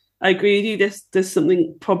I agree with you, there's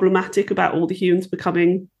something problematic about all the humans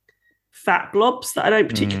becoming fat blobs that I don't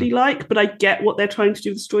particularly like, but I get what they're trying to do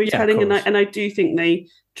with storytelling, and I do think they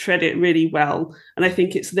tread it really well, and I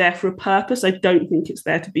think it's there for a purpose. I don't think it's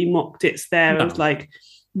there to be mocked. It's there as like,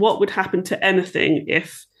 what would happen to anything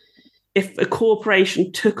if a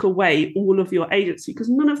corporation took away all of your agency, because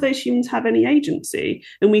none of those humans have any agency,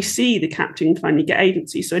 and we see the captain finally get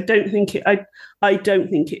agency. So I don't think it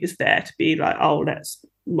is there to be like, oh, let's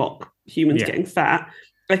mock humans getting fat.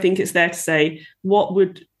 I think it's there to say what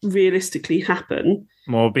would realistically happen.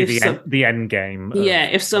 More be the end game.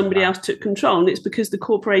 If somebody else took control, and it's because the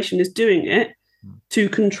corporation is doing it to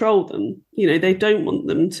control them. You know, they don't want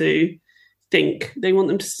them to think; they want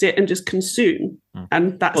them to sit and just consume,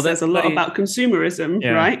 and that says a lot about consumerism,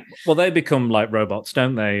 right? Well, they become like robots,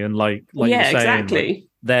 don't they? And like you're saying, exactly.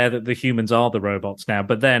 Like, the humans are the robots now.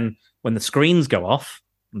 But then when the screens go off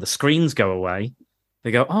and the screens go away,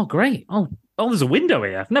 they go, "Oh, great! Oh, there's a window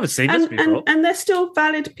here. I've never seen this before." And they're still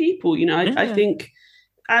valid people, you know. I think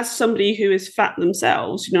as somebody who is fat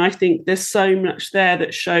themselves, you know, I think there's so much there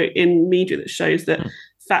that in media that shows that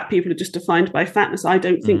fat people are just defined by fatness. I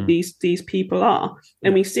don't think these people are.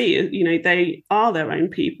 And we see, you know, they are their own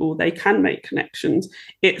people. They can make connections.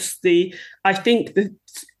 I think the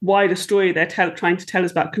wider story they're trying to tell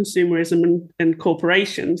us about consumerism and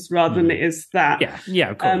corporations rather than it is that.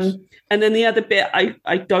 Yeah, of course. And then the other bit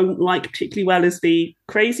I don't like particularly well is the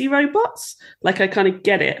crazy robots. Like, I kind of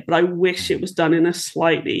get it, but I wish it was done in a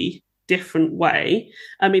slightly different way.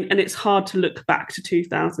 I mean, and it's hard to look back to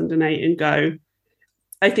 2008 and go,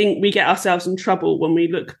 I think we get ourselves in trouble when we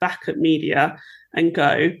look back at media and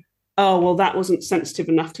go, oh, well, that wasn't sensitive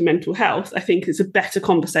enough to mental health. I think it's a better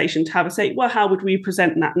conversation to have a say, well, how would we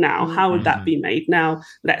present that now? How would that be made now?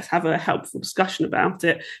 Let's have a helpful discussion about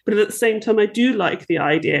it. But at the same time, I do like the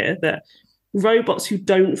idea that robots who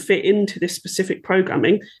don't fit into this specific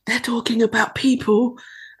programming, they're talking about people,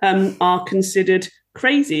 are considered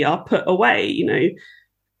crazy, are put away, you know.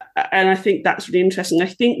 And I think that's really interesting. I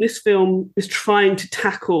think this film is trying to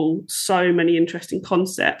tackle so many interesting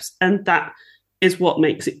concepts, and that is what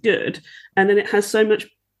makes it good. And then it has so much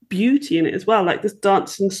beauty in it as well, like this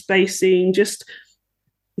dancing space scene, just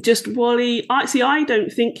Wally. I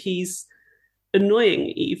don't think he's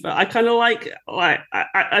annoying either. I kind of like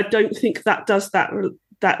I don't think that does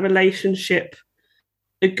that relationship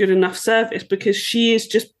a good enough service, because she is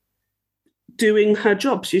just doing her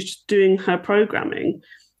job. She's just doing her programming.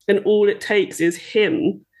 And all it takes is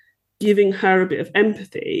him giving her a bit of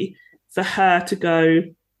empathy for her to go,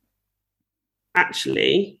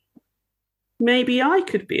 actually, maybe I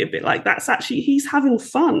could be a bit like that. He's having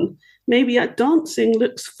fun. Maybe dancing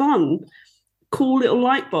looks fun. Cool little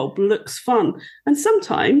light bulb looks fun. And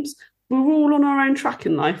sometimes we're all on our own track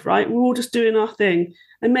in life, right? We're all just doing our thing.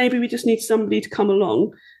 And maybe we just need somebody to come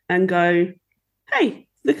along and go, hey,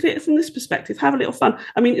 look at it from this perspective, have a little fun.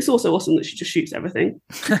 I mean, it's also awesome that she just shoots everything.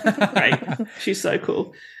 Right? She's so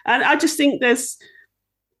cool. And I just think there's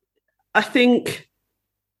something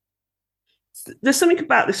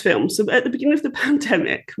about this film. So at the beginning of the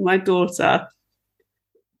pandemic, my daughter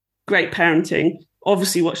great parenting.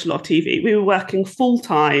 Obviously watched a lot of TV. We were working full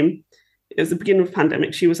time. It was the beginning of the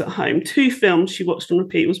pandemic. She was at home. 2 films she watched on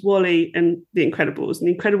repeat was WALL-E and The Incredibles. And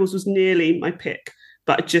The Incredibles was nearly my pick,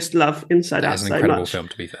 but I just love Inside Out so much. It's an incredible film,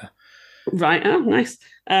 to be fair. Right. Oh, nice.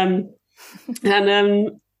 And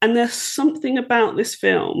there's something about this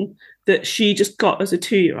film that she just got as a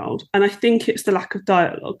 2-year-old. And I think it's the lack of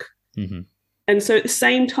dialogue. Mm-hmm. And so at the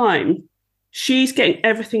same time, she's getting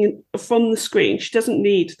everything from the screen. She doesn't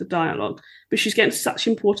need the dialogue, but she's getting such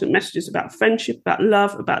important messages about friendship, about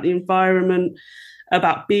love, about the environment,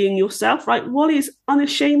 about being yourself, right? WALL-E is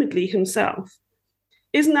unashamedly himself.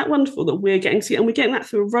 Isn't that wonderful that we're getting to see it? And we're getting that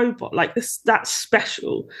through a robot like this. That's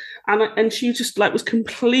special. And she just like was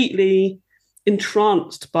completely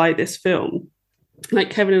entranced by this film.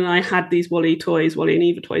 Like Kevin and I had these WALL-E toys, WALL-E and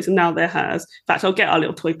Eva toys, and now they're hers. In fact, I'll get our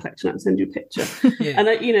little toy collection out and send you a picture. Yeah.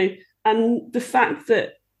 And and the fact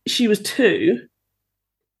that she was 2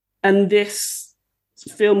 and this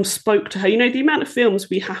film spoke to her, the amount of films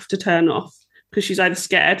we have to turn off because she's either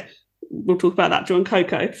scared, we'll talk about that during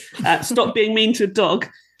Coco, stop being mean to a dog,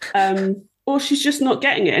 or she's just not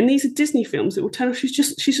getting it. And these are Disney films that will turn off. She's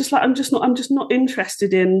just like, I'm just not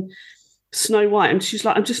interested in Snow White. And she's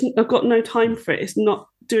like, I've got no time for it. It's not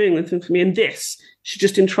doing anything for me. And this, she's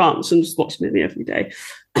just entranced and just watching it every day.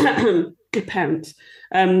 Good parents.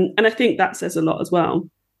 And I think that says a lot as well.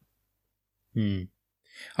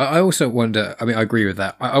 I also wonder, I agree with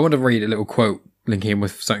that. I want to read a little quote linking in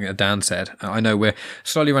with something that Dan said. I know we're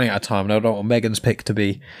slowly running out of time and I don't want Megan's pick to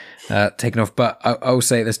be taken off, but I'll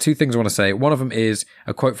say there's 2 things I want to say. One of them is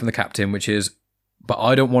a quote from the captain, which is, "But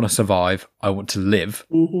I don't want to survive, I want to live."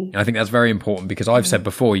 Mm-hmm. And I think that's very important because I've said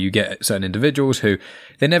before, you get certain individuals who,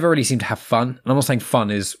 they never really seem to have fun. And I'm not saying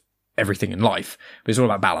fun is everything in life, but it's all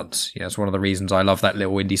about balance. It's one of the reasons I love that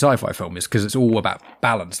little indie sci-fi film, is because it's all about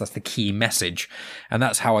balance. That's the key message. And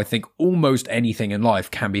that's how I think almost anything in life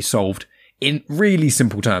can be solved in really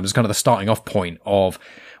simple terms. It's kind of the starting off point of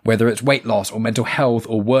whether it's weight loss or mental health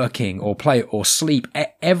or working or play or sleep.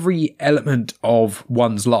 Every element of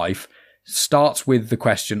one's life starts with the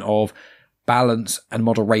question of balance and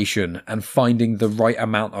moderation and finding the right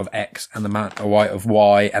amount of X and the amount of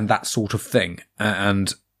Y and that sort of thing.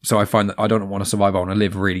 And so I find that I don't want to survive, I want to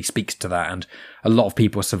live really speaks to that. And a lot of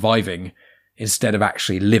people are surviving instead of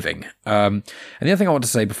actually living. And the other thing I want to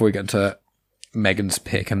say before we get into Megan's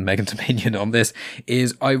pick and Megan's opinion on this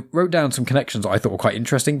is I wrote down some connections that I thought were quite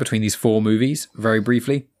interesting between these 4 movies very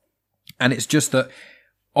briefly. And it's just that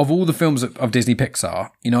of all the films of Disney Pixar,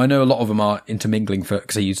 I know a lot of them are intermingling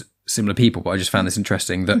because they use similar people, but I just found this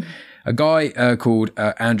interesting that a guy called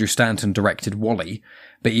Andrew Stanton directed WALL-E,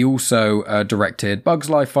 but he also directed Bug's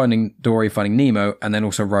Life, Finding Dory, Finding Nemo, and then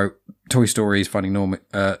also wrote Toy Stories, Finding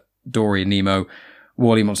Dory and Nemo,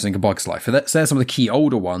 WALL-E, Monsters, Inc. and Bug's Life. So they're some of the key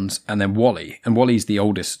older ones, and then WALL-E. And WALL-E's the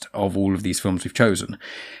oldest of all of these films we've chosen.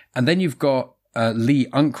 And then you've got Lee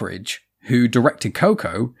Unkrich, who directed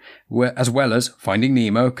Coco, as well as Finding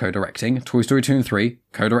Nemo, co-directing, Toy Story 2 and 3,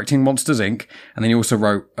 co-directing Monsters, Inc., and then he also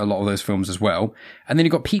wrote a lot of those films as well. And then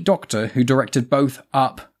you've got Pete Docter, who directed both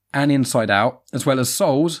Up and Inside Out, as well as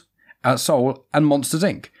Soul and Monsters,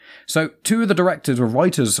 Inc. So 2 of the directors were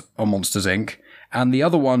writers on Monsters, Inc., and the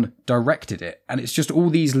other one directed it. And it's just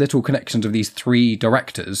all these little connections of these 3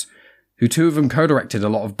 directors who 2 of them co-directed a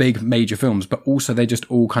lot of big major films, but also they just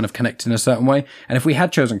all kind of connect in a certain way. And if we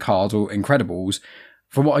had chosen Cars or Incredibles,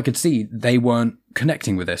 from what I could see, they weren't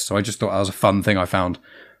connecting with this. So I just thought that was a fun thing I found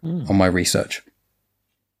on my research.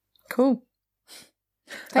 Cool.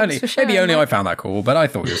 Thanks for sharing. Maybe only I found that cool, but I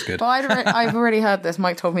thought it was good. But I've already heard this.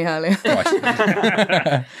 Mike told me earlier.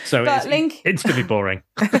 So it's instantly boring.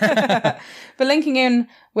 But linking in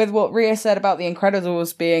with what Ria said about The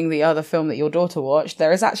Incredibles being the other film that your daughter watched,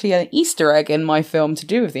 there is actually an Easter egg in my film to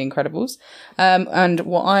do with The Incredibles. And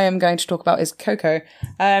what I am going to talk about is Coco.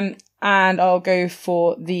 And I'll go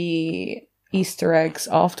for the Easter eggs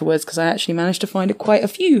afterwards because I actually managed to find quite a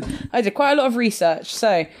few. I did quite a lot of research.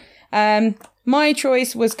 So, my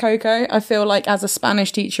choice was Coco. I feel like as a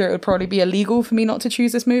Spanish teacher, it would probably be illegal for me not to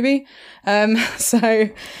choose this movie.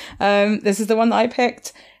 So this is the one that I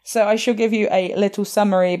picked. So I shall give you a little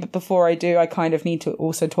summary, but before I do, I kind of need to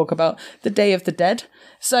also talk about the Day of the Dead.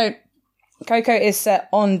 So Coco is set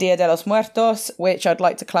on Dia de los Muertos, which I'd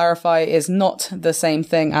like to clarify is not the same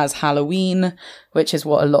thing as Halloween, which is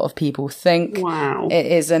what a lot of people think. Wow. It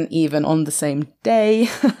isn't even on the same day.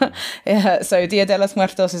 So Dia de los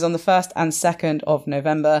Muertos is on the 1st and 2nd of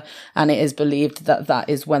November, and it is believed that that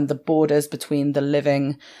is when the borders between the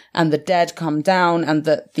living and the dead come down, and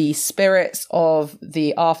that the spirits of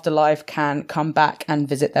the afterlife can come back and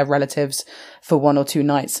visit their relatives for 1 or 2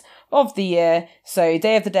 nights of the year. So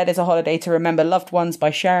Day of the Dead is a holiday to remember loved ones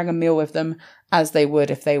by sharing a meal with them as they would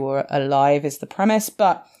if they were alive, is the premise.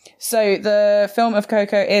 But so the film of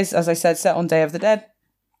Coco is, as I said, set on Day of the Dead.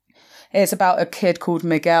 It's about a kid called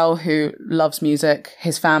Miguel who loves music.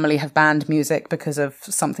 His family have banned music because of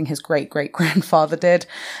something his great-great-grandfather did.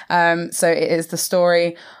 So it is the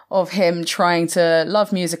story of him trying to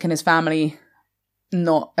love music and his family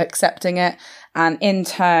not accepting it. And in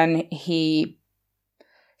turn, he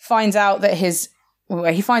finds out who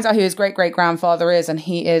his great-great-grandfather is, and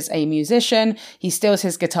he is a musician. He steals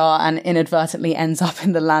his guitar and inadvertently ends up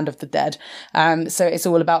in the land of the dead. So it's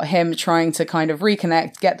all about him trying to kind of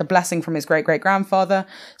reconnect, get the blessing from his great-great-grandfather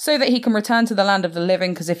so that he can return to the land of the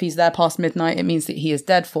living, because if he's there past midnight, it means that he is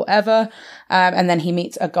dead forever. And then he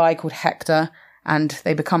meets a guy called Hector, and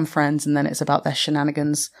they become friends, and then it's about their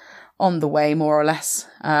shenanigans on the way, more or less,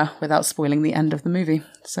 without spoiling the end of the movie.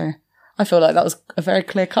 So I feel like that was a very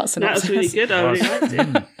clear-cut synopsis. That was really good. I really liked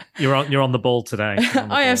it. You're on the ball today.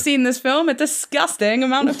 I have seen this film a disgusting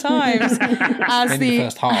amount of times. As the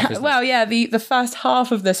first half, isn't it? The first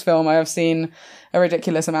half of this film I have seen a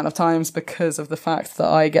ridiculous amount of times because of the fact that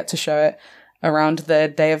I get to show it around the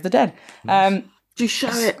Day of the Dead. Do you show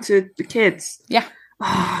it to the kids? Yeah.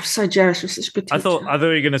 Oh, I'm so jealous. You're such a good teacher. I thought you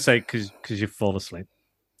were going to say because you fall asleep.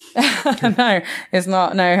 No, it's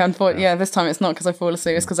not. No, unfortunately, yeah, this time it's not because I fall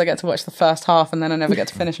asleep. It's because I get to watch the first half and then I never get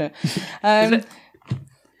to finish it.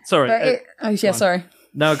 Sorry. Sorry.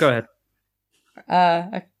 No, go ahead.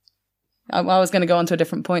 I was going to go on to a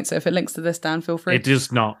different point, so if it links to this, Dan, feel free. It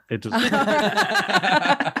does not.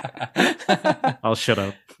 I'll shut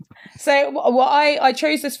up. So I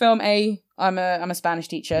chose this film. I'm a Spanish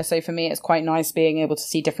teacher, so for me it's quite nice being able to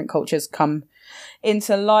see different cultures come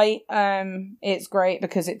into light. It's great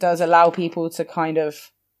because it does allow people to kind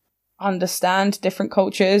of understand different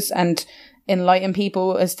cultures and enlighten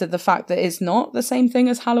people as to the fact that it's not the same thing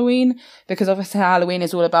as Halloween, because obviously Halloween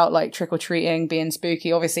is all about like trick-or-treating, being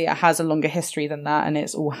spooky. Obviously it has a longer history than that, and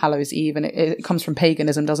it's All Hallows Eve, and it comes from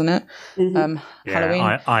paganism, doesn't it? Mm-hmm.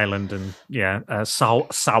 Halloween. Ireland and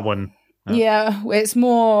Samhain. Yeah, it's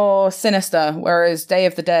more sinister, whereas Day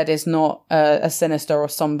of the Dead is not a sinister or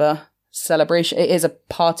somber celebration. It is a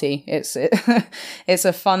party. It's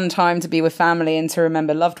a fun time to be with family and to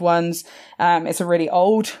remember loved ones. It's a really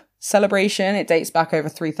old celebration. It dates back over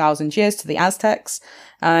 3,000 years to the Aztecs.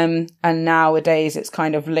 And nowadays it's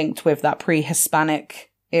kind of linked with that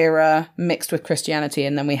pre-Hispanic era mixed with Christianity.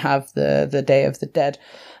 And then we have the Day of the Dead.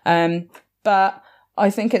 But I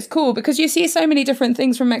think it's cool because you see so many different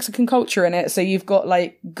things from Mexican culture in it. So you've got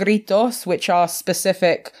like gritos, which are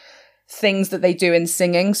specific things that they do in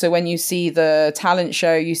singing. So when you see the talent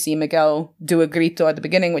show, you see Miguel do a grito at the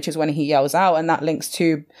beginning, which is when he yells out, and that links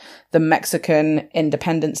to the Mexican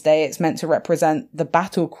Independence Day. It's meant to represent the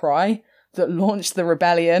battle cry that launched the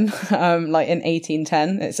rebellion, like in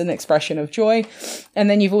 1810. It's an expression of joy. And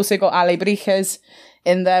then you've also got alebrijes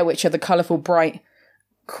in there, which are the colourful, bright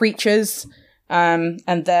creatures, and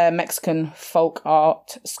they're Mexican folk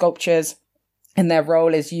art sculptures. And their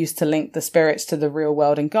role is used to link the spirits to the real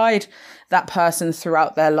world and guide that person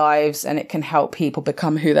throughout their lives. And it can help people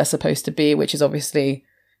become who they're supposed to be, which is obviously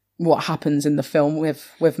what happens in the film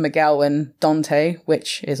with Miguel and Dante,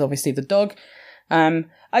 which is obviously the dog.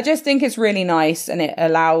 I just think it's really nice, and it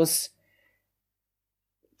allows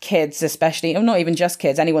kids, especially, or not even just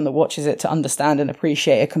kids, anyone that watches it, to understand and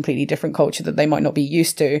appreciate a completely different culture that they might not be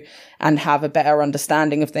used to and have a better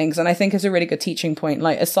understanding of things. And I think it's a really good teaching point.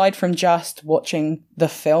 Like, aside from just watching the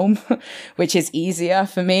film, which is easier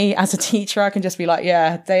for me as a teacher, I can just be like,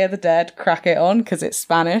 yeah, Day of the Dead, crack it on, because it's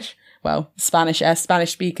Spanish. Well, Spanish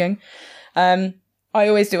speaking. I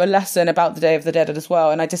always do a lesson about the Day of the Dead as well.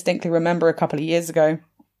 And I distinctly remember a couple of years ago,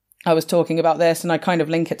 I was talking about this, and I kind of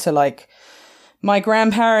link it to like my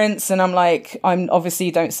grandparents, and I'm like, I'm obviously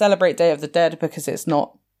don't celebrate Day of the Dead because it's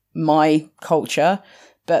not my culture,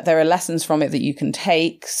 but there are lessons from it that you can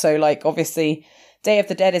take. So like, obviously Day of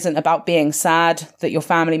the Dead isn't about being sad that your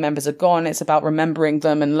family members are gone. It's about remembering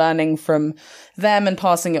them and learning from them and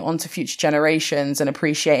passing it on to future generations and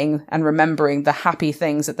appreciating and remembering the happy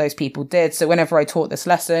things that those people did. So whenever I taught this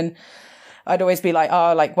lesson, I'd always be like,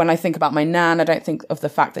 like when I think about my nan, I don't think of the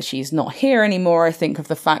fact that she's not here anymore. I think of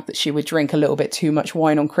the fact that she would drink a little bit too much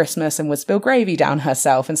wine on Christmas and would spill gravy down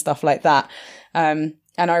herself and stuff like that. And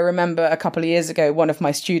I remember a couple of years ago, one of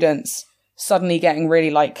my students suddenly getting really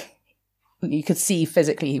like, you could see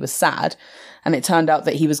physically he was sad. And it turned out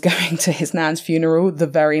that he was going to his nan's funeral the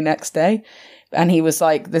very next day. And he was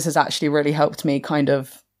like, this has actually really helped me kind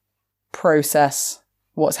of process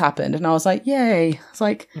what's happened. And I was like, yay. It's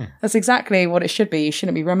like, that's exactly what it should be. You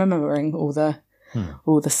shouldn't be remembering all the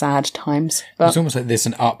all the sad times. But It's almost like this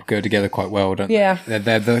and Up go together quite well, don't Yeah. they?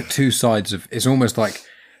 They're the two sides of. It's almost like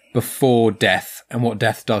before death and what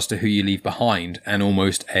death does to who you leave behind, and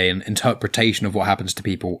almost an interpretation of what happens to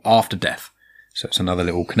people after death. So it's another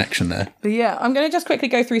little connection there. But yeah, I'm going to just quickly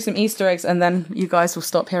go through some Easter eggs and then you guys will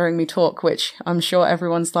stop hearing me talk, which I'm sure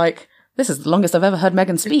everyone's like, this is the longest I've ever heard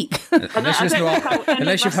Megan speak. Unless I you've don't know how any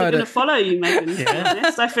unless of you've us are heard going it. to follow you, Megan. To be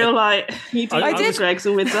honest, I feel like you do I the did. Easter eggs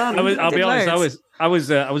and we're done. I'll be honest. loads. I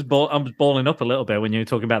was balling up a little bit when you were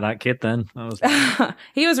talking about that kid. Then I was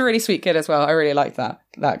He was a really sweet kid as well. I really liked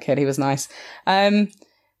that kid. He was nice.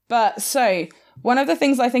 But so one of the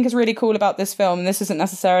things I think is really cool about this film, and this isn't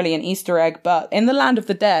necessarily an Easter egg, but in the Land of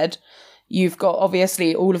the Dead, you've got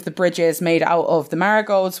obviously all of the bridges made out of the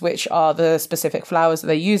marigolds, which are the specific flowers that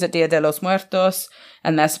they use at Dia de los Muertos,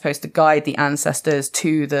 and they're supposed to guide the ancestors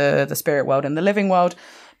to the spirit world and the living world.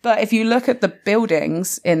 But if you look at the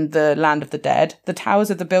buildings in the Land of the Dead, the towers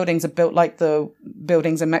of the buildings are built like the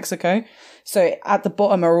buildings in Mexico. So at the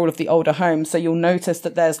bottom are all of the older homes. So you'll notice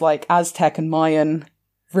that there's like Aztec and Mayan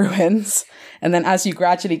ruins. And then as you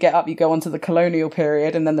gradually get up, you go onto the colonial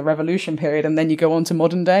period and then the revolution period, and then you go on to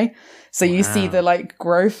modern day. So you see the like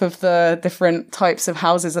growth of the different types of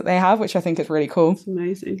houses that they have, which I think is really cool. It's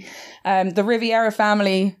amazing. The Riviera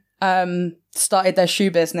family started their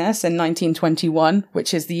shoe business in 1921,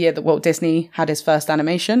 which is the year that Walt Disney had his first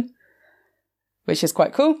animation, which is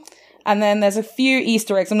quite cool. And then there's a few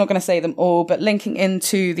Easter eggs. I'm not going to say them all, but linking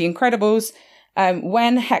into The Incredibles,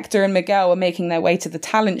 when Hector and Miguel are making their way to the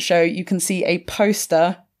talent show, you can see a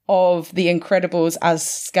poster of The Incredibles as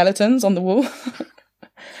skeletons on the wall,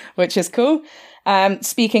 which is cool.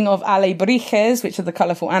 Speaking of alebrijes, which are the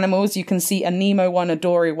colourful animals, you can see a Nemo one, a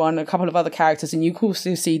Dory one, a couple of other characters, and you can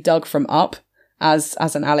also see Doug from Up as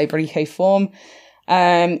an alebrije form.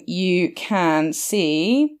 You can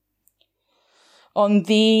see on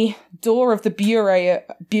the door of the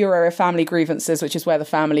Bureau of Family Grievances, which is where the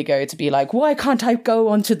family go to be like, why can't I go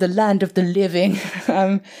onto the land of the living?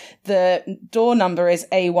 The door number is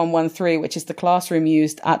A113, which is the classroom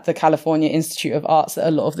used at the California Institute of Arts that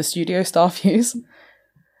a lot of the studio staff use,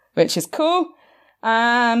 which is cool.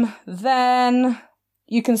 Then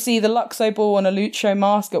you can see the Luxo ball on a Lucho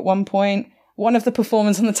mask at one point. One of the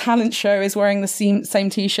performers on the talent show is wearing the same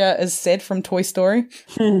t-shirt as Sid from Toy Story.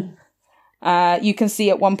 You can see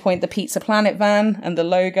at one point the Pizza Planet van and the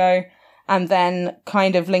logo, and then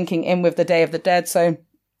kind of linking in with the Day of the Dead. So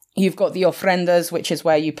you've got the ofrendas, which is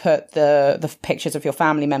where you put the pictures of your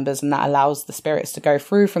family members, and that allows the spirits to go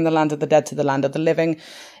through from the land of the dead to the land of the living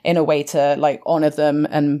in a way to like honor them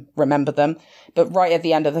and remember them. But right at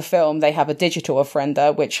the end of the film, they have a digital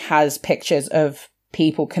ofrenda, which has pictures of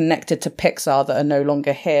people connected to Pixar that are no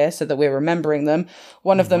longer here so that we're remembering them.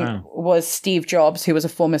 One of them was Steve Jobs, who was a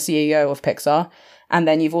former CEO of Pixar. And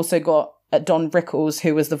then you've also got Don Rickles,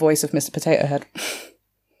 who was the voice of Mr. Potato Head.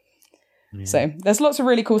 So there's lots of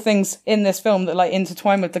really cool things in this film that like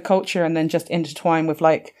intertwine with the culture and then just intertwine with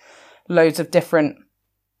like loads of different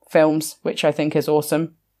films, which I think is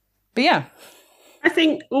awesome. But yeah. I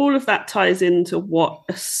think all of that ties into what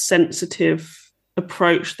a sensitive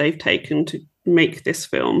approach they've taken to make this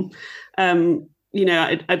film. You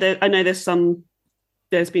know, I know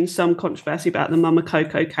there's been some controversy about the Mama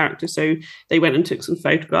Coco character, so they went and took some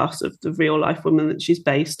photographs of the real life woman that she's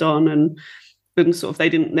based on, and sort of they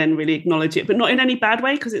didn't then really acknowledge it, but not in any bad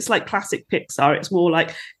way, because it's like classic Pixar. It's more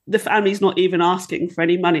like the family's not even asking for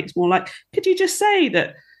any money. It's more like, could you just say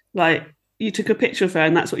that like you took a picture of her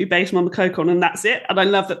and that's what you based Mama Coco on, and that's it? And I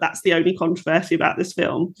love that that's the only controversy about this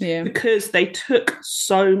film, because they took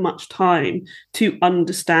so much time to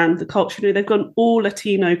understand the culture. You know, they've got an all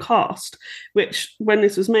Latino cast, which when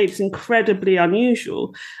this was made is incredibly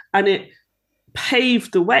unusual, and it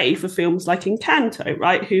paved the way for films like Encanto,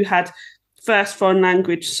 right, who had first foreign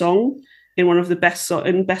language song in one of the best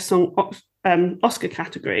song Oscar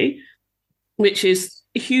category, which is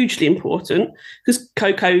hugely important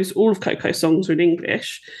because all of Coco's songs are in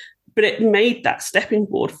English, but it made that stepping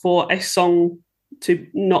board for a song to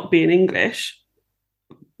not be in English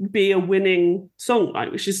be a winning song,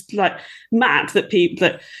 right? Which is like mad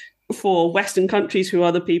that for Western countries, who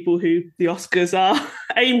are the people who the Oscars are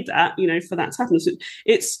aimed at, you know, for that to happen. So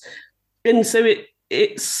it's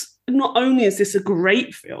not only is this a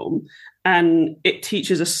great film and it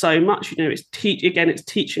teaches us so much, you know, it's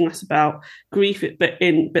teaching us about grief, but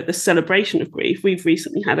the celebration of grief. We've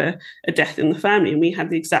recently had a death in the family, and we had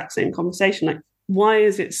the exact same conversation. Like, why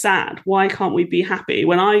is it sad? Why can't we be happy?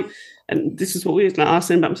 And this is what we was like, I was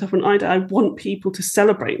saying about myself, when I want people to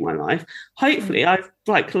celebrate my life. Hopefully I've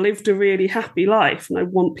like lived a really happy life, and I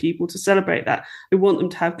want people to celebrate that. I want them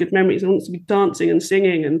to have good memories. I want them to be dancing and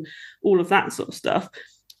singing and all of that sort of stuff.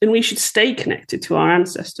 And we should stay connected to our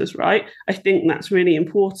ancestors, right? I think that's really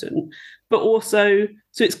important. But also,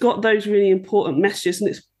 so it's got those really important messages, and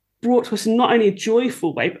it's brought to us in not only a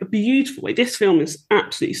joyful way, but a beautiful way. This film is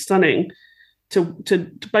absolutely stunning to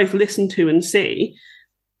both listen to and see.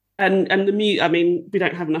 And the music, I mean, we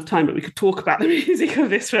don't have enough time, but we could talk about the music of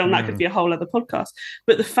this film. That could be a whole other podcast.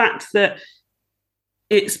 But the fact that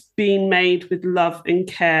it's been made with love and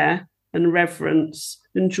care and reverence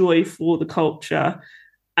and joy for the culture,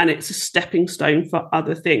 and it's a stepping stone for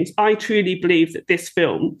other things. I truly believe that this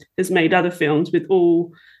film has made other films with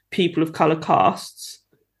all people of colour casts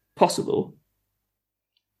possible.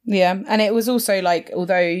 Yeah, and it was also like,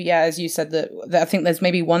 although, yeah, as you said, that I think there's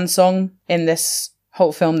maybe one song in this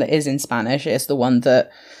whole film that is in Spanish. It's the one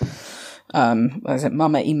that what is it,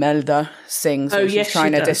 Mama Imelda sings when she's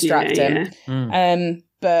trying to distract him.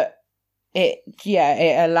 But it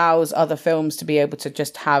allows other films to be able to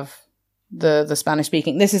just have the Spanish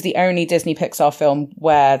speaking. This is the only Disney Pixar film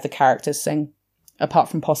where the characters sing, apart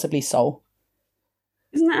from possibly Soul.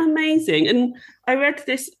 Isn't that amazing? And I read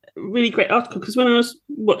this really great article, because when I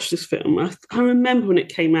watched this film, I remember when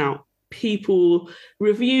it came out,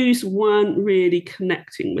 reviews weren't really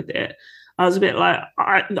connecting with it. I was a bit like,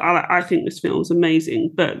 I think this film's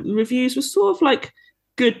amazing, but reviews were sort of like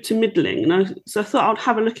good to middling. And so I thought I'd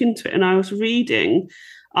have a look into it. And I was reading,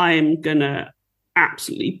 I am going to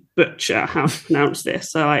absolutely butcher how to pronounce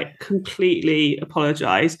this, so I completely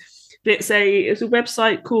apologise. But it's a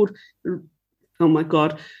website called, oh my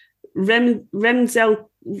God, Remskla,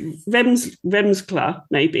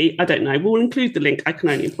 maybe. I don't know. We'll include the link. I can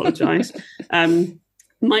only apologise.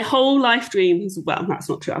 My whole life dream is, well, that's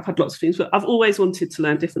not true. I've had lots of dreams, but I've always wanted to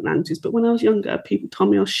learn different languages. But when I was younger, people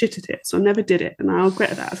told me I was shit at it, so I never did it. And I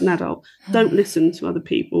regret that as an adult. Don't listen to other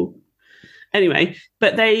people. Anyway,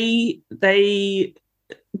 but they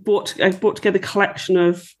brought together a collection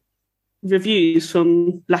of reviews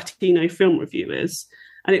from Latino film reviewers,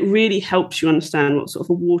 and it really helps you understand what sort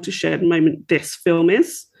of a watershed moment this film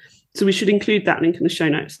is. So we should include that link in the show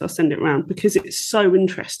notes. I'll send it around, because it's so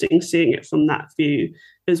interesting seeing it from that view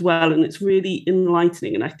as well, and it's really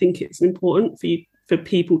enlightening. And I think it's important for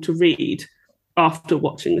people to read after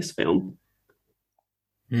watching this film.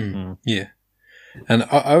 Yeah. And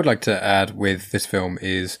I would like to add with this film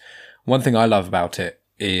is, one thing I love about it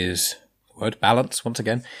is balance, once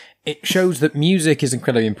again. It shows that music is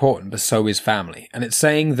incredibly important, but so is family. And it's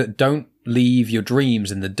saying that don't leave your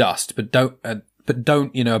dreams in the dust, but don't,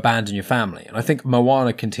 abandon your family. And I think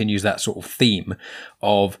Moana continues that sort of theme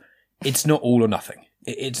of, it's not all or nothing.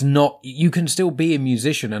 It's not, you can still be a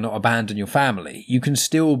musician and not abandon your family. You can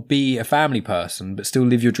still be a family person, but still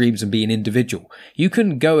live your dreams and be an individual. You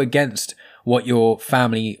can go against what your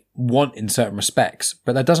family want in certain respects,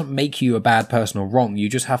 but that doesn't make you a bad person or wrong. You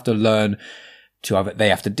just have to learn to either they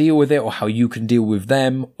have to deal with it, or how you can deal with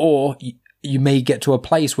them, or you may get to a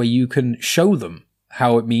place where you can show them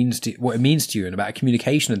what it means to you, and about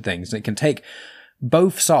communication and things. And it can take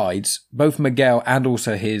both sides, both Miguel and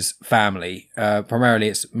also his family. Primarily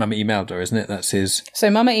it's Mama Imelda, isn't it? That's his. So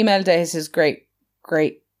Mama Imelda is his great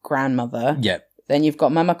grandmother. Yeah. Then you've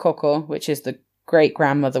got Mama Coco, which is the great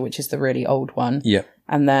grandmother, which is the really old one. Yeah.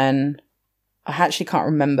 And then I actually can't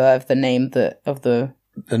remember the name of the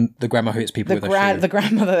grandma who hits people with her shoe. The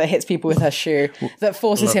grandmother that hits people with her shoe, that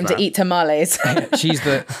forces him to eat tamales. She's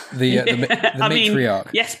the matriarch.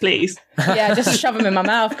 Yes, please. Yeah, just shove them in my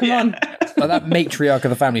mouth. Come on. Like that matriarch of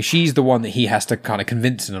the family, she's the one that he has to kind of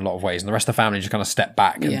convince in a lot of ways, and the rest of the family just kind of step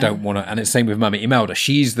back and don't want to. And it's the same with Mama Imelda.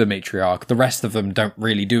 She's the matriarch. The rest of them don't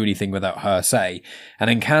really do anything without her say. And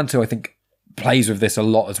Encanto, I think, plays with this a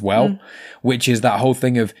lot as well, which is that whole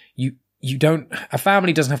thing of a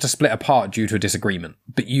family doesn't have to split apart due to a disagreement,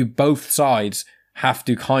 but both sides have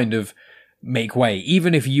to kind of make way,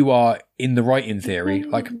 even if you are in the right in theory,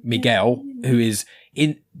 like Miguel, who is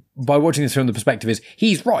by watching this from the perspective is,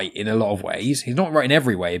 he's right in a lot of ways. He's not right in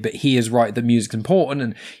every way, but he is right that music's important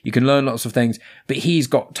and you can learn lots of things, but he's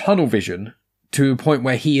got tunnel vision to a point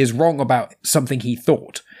where he is wrong about something he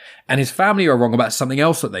thought. And his family are wrong about something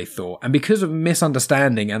else that they thought. And because of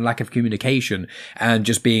misunderstanding and lack of communication and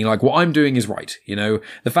just being like, what I'm doing is right. The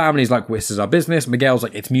family's like, this is our business. Miguel's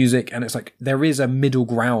like, it's music. And it's like, there is a middle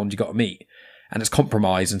ground you got to meet. And it's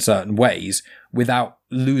compromise in certain ways without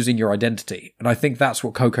losing your identity. And I think that's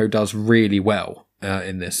what Coco does really well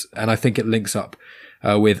in this. And I think it links up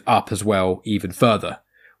with Up as well, even further,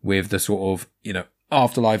 with the sort of,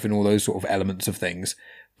 afterlife and all those sort of elements of things.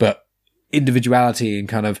 But individuality and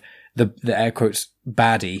kind of the air quotes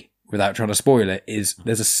baddie, without trying to spoil it,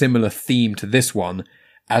 there's a similar theme to this one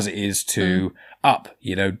as it is to Up.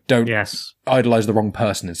 Don't idolize the wrong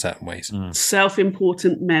person in certain ways.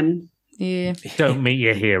 Self-important men. Yeah. Don't meet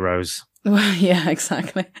your heroes. Yeah,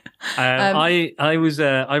 exactly. I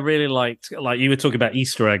really liked, like you were talking about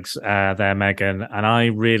Easter eggs there, Megan, and I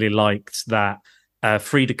really liked that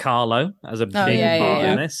Frida Kahlo as a big part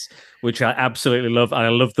in this, which I absolutely love. I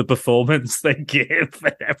love the performance they give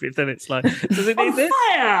and everything. It's like, does it need this?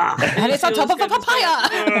 Fire! And it's on top of a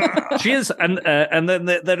papaya. She is, and then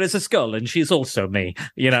there is a skull, and she's also me,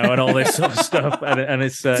 and all this sort of stuff. And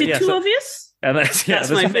it's is it too obvious? And that's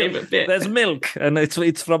my favourite bit. There's milk, and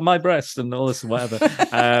it's from my breast, and all this whatever.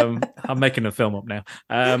 I'm making a film up now.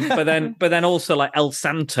 But then also like El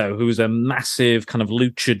Santo, who's a massive kind of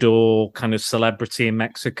luchador kind of celebrity in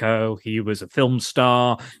Mexico. He was a film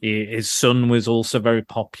star. His son was also very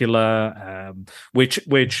popular.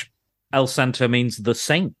 Which El Santo means the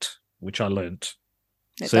saint, which I learnt.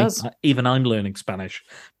 It does. Even I'm learning Spanish,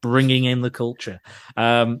 bringing in the culture.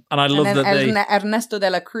 And I love that Ernesto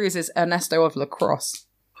de la Cruz is Ernesto of La Crosse.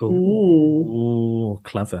 Ooh,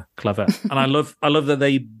 clever. And I love that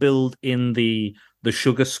they build in the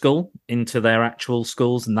sugar skull into their actual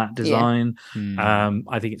skulls and that design. Yeah.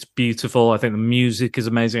 I think it's beautiful. I think the music is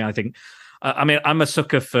amazing. I think, I'm a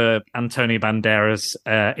sucker for Antonio Banderas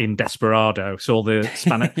in Desperado. So all the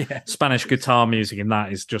Spanish guitar music in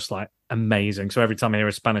that is just like amazing. So every time I hear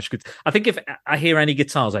a Spanish guitar, I think if I hear any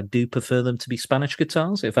guitars, I do prefer them to be Spanish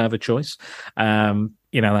guitars if I have a choice.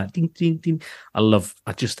 That ding, ding, ding.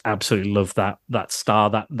 I just absolutely love that star,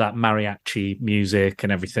 that mariachi music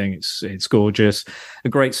and everything. It's gorgeous. A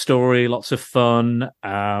great story, lots of fun,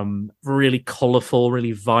 really colourful,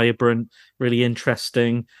 really vibrant, really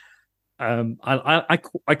interesting. I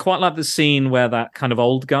quite like the scene where that kind of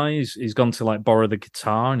old guy he's gone to like borrow the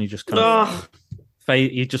guitar and he just kind of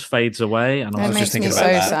fades away. And I was just thinking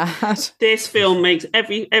about that. Sad. This film makes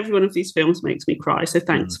every one of these films makes me cry. So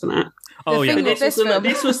thanks for that. Oh yeah,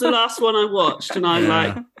 this was the last one I watched, and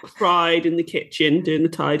I cried in the kitchen doing the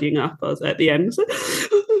tidying up. I was at the end.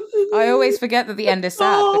 I always forget that the end is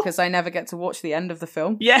sad because I never get to watch the end of the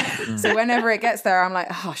film. Yeah. So whenever it gets there, I'm like,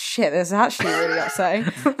 oh shit, this is actually really upsetting.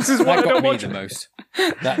 This is what got me the most.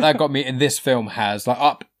 That got me. And this film has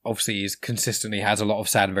Up. Obviously, consistently has a lot of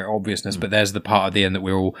sad and very obviousness, but there's the part at the end that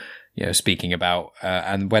we're all speaking about,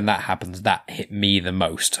 and when that happens, that hit me the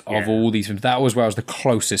most of all these films. That was where I was the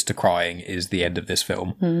closest to crying. Is the end of this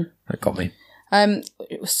film that got me.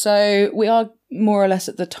 So we are more or less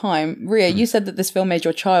at the time. Ria, you said that this film made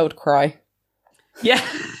your child cry. Yeah.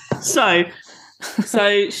 So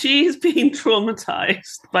she's been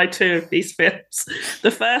traumatized by two of these films. The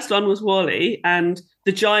first one was WALL-E, and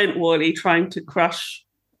the giant WALL-E trying to crush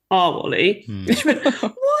our WALL-E. And she went, why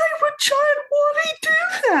would giant WALL-E do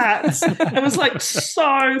that? I was like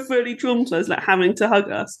so fully traumatized, like having to hug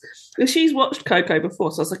us. And she's watched Coco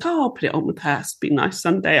before, so I was like, I'll put it on with her. It'll be a nice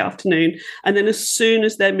Sunday afternoon. And then as soon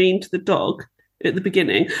as they're mean to the dog at the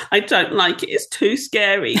beginning, I don't like it. It's too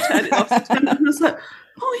scary. Turn it off. And I was like,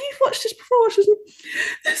 oh, you've watched this before. She was like,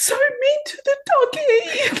 they're so mean to the doggy.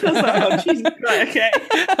 And I was like, oh, Jesus, right, okay.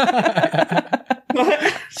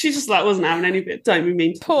 But she just wasn't having any bit. Don't be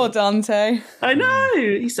mean to Poor Dante. I know.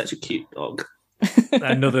 He's such a cute dog.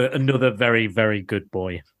 Another very, very good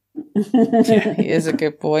boy. Yeah, he is a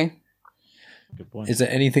good boy. Good boy. Is there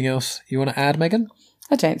anything else you want to add, Megan?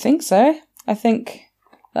 I don't think so. I think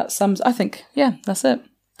that sums. I think, that's it.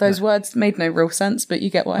 Those words made no real sense, but you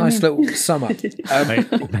get what I mean. Nice little sum up.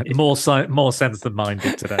 More sense than mine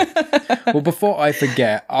did today. Well, before I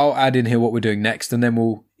forget, I'll add in here what we're doing next, and then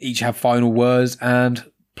we'll each have final words and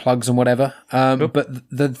plugs and whatever. But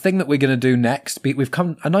the thing that we're going to do next, we've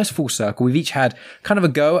come a nice full circle. We've each had kind of a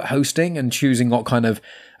go at hosting and choosing what kind of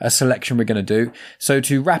a selection we're going to do. So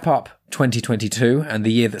to wrap up 2022 and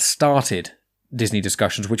the year that started Disney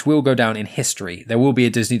Discussions, which will go down in history. There will be a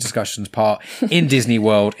Disney Discussions part in Disney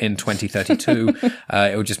World in 2032.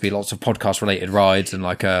 It will just be lots of podcast-related rides and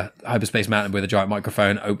like a Hyperspace Mountain with a giant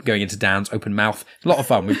microphone going into Dan's open mouth. A lot of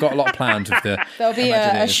fun. We've got a lot of plans with the There'll be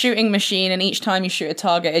a shooting machine, and each time you shoot a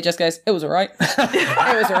target, it just goes, it was all right.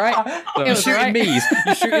 It was all right. It was all right.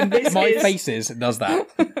 You're shooting my faces. It does that.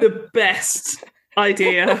 The best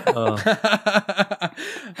idea.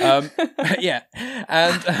 Yeah,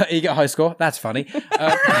 and you get a high score. That's funny.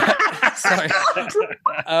 Sorry.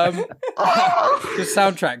 Just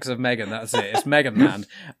soundtracks of Megan. That's it. It's Megan Man.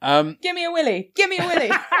 Give me a willy. Give me a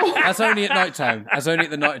willy. That's only at night time. That's only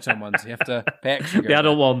at the night time ones. You have to pay extra. The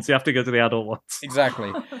adult ones. You have to go to the adult ones.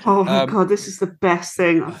 Exactly. Oh my god, this is the best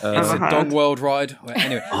thing I've It's ever a had. Dog World ride. Well,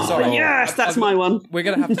 anyway, sorry. Yes, that's my one. We're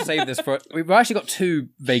going to have to save this for. We've actually got two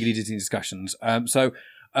vaguely Disney discussions.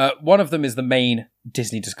 One of them is the main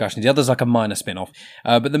Disney discussion. The other's like a minor spin-off.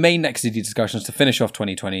 But the main next Disney discussions to finish off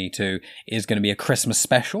 2022 is going to be a Christmas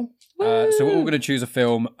special. So we're all going to choose a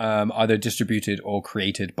film either distributed or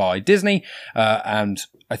created by Disney. And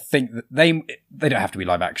I think that they don't have to be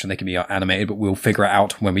live action. They can be animated, but we'll figure it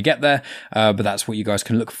out when we get there. But that's what you guys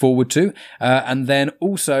can look forward to. And then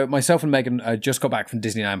also, myself and Megan just got back from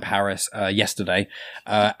Disneyland Paris yesterday.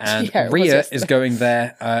 And Ria is going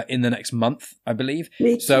there in the next month, I believe.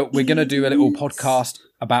 So we're going to do a little podcast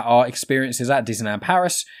about our experiences at Disneyland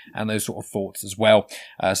Paris and those sort of thoughts as well.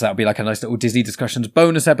 So that'll be like a nice little Disney discussions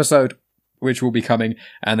bonus episode, which will be coming.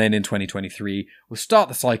 And then in 2023, we'll start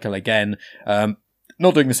the cycle again.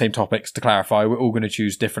 Not doing the same topics, to clarify. We're all going to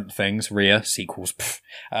choose different things. Ria, sequels.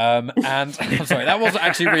 And I'm sorry, that wasn't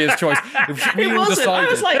actually Ria's choice. We It all wasn't. decided.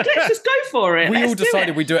 I was like, let's just go for it. We Let's all do decided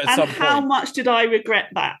it. we'd do it at and some how point. much did I regret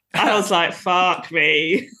that? I was like, fuck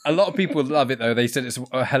me. A lot of people love it though. They said it's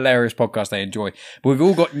a hilarious podcast they enjoy. But we've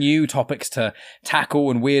all got new topics to tackle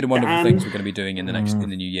and weird and wonderful things we're going to be doing in the in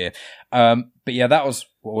the new year. But yeah, that was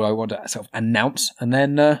what I wanted to sort of announce, and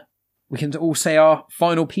then we can all say our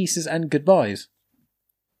final pieces and goodbyes.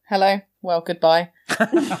 Hello. Well, goodbye.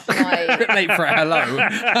 A bit late for a hello.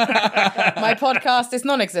 My podcast is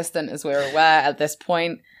non-existent, as we're aware at this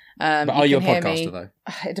point. But are you a can hear podcaster me. though?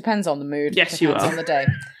 It depends on the mood. Yes, Depends you are. on the day.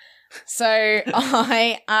 So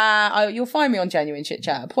you'll find me on Genuine Chit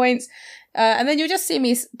Chat at points, and then you'll just see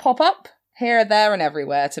me pop up here, there, and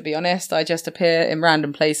everywhere. To be honest, I just appear in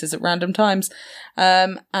random places at random times.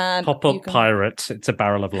 And Pop-up pirate. It's a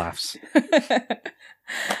barrel of laughs.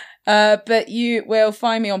 But you will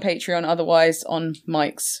find me on Patreon, otherwise on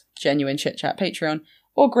Mike's Genuine Chit Chat Patreon,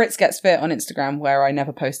 or Grits Gets Fit on Instagram, where I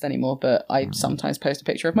never post anymore, but I sometimes post a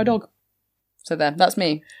picture of my dog. So there, that's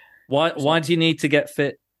me. Why do you need to get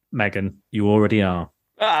fit, Megan? You already are.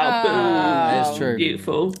 Oh, boom. It's true.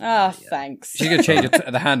 Beautiful. Thanks. She's going to change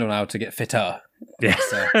the handle now to get fitter. Yeah.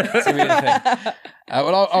 So, it's gonna be the thing.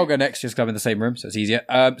 Well, I'll go next just because I'm in the same room, so it's easier.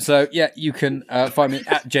 So yeah, you can find me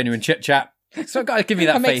at Genuine Chit Chat. So guys, give me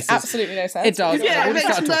that That face. makes absolutely no sense. It does. Yeah, I've it already makes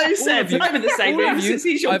started no talking. All sense. of you- I'm in the same all of room you,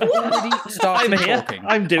 since you're I've already started I'm here. talking.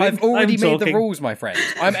 I'm I've already I'm made the talking. rules, my friends.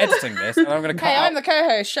 I'm editing this, and I'm going to cut Hey, out. I'm the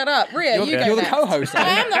co-host. Shut up. Ria, you go You're the next. co-host. I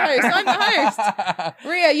am the host. I'm the host.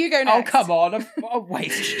 Ria, you go Oh, next. come on. Oh,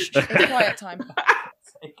 wait. Quiet time.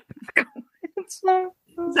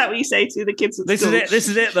 Is that what you say to the kids at This school? is it. This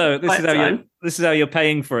is it, though. This is how Quiet you. This is how you're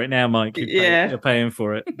paying for it now, Mike. You're paying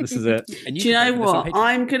for it. This is it. And Do you can know pay for this on what? Patreon.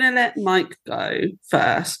 I'm going to let Mike go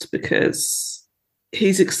first because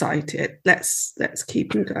he's excited. Let's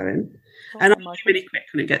keep him going. And I'll be really quick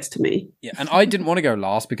when it gets to me. Yeah, and I didn't want to go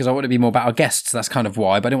last because I want to be more about our guests. That's kind of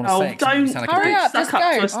why, but I didn't want to say it 'cause it don't sound like a Hurry bitch. up, just Suck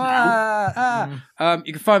up to go. us now.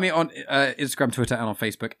 You can find me on Instagram, Twitter, and on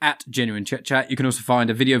Facebook at Genuine Chit Chat. You can also find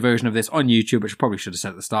a video version of this on YouTube, which I probably should have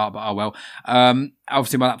said at the start, but oh well.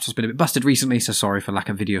 Obviously, my laptop's been a bit busted recently, so sorry for lack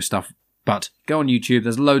of video stuff. But go on YouTube,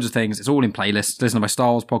 there's loads of things. It's all in playlists. Listen to my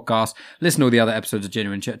Star Wars podcast, listen to all the other episodes of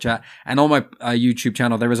Genuine Chit Chat. And on my YouTube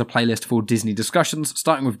channel, there is a playlist for Disney discussions,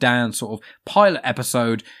 starting with Dan's sort of pilot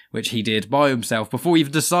episode, which he did by himself before we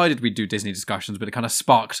even decided we'd do Disney discussions, but it kind of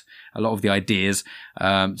sparked a lot of the ideas.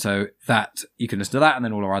 So that you can listen to that and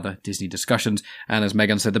then all our other Disney discussions. And as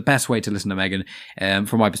Megan said, the best way to listen to Megan,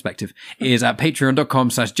 from my perspective, is at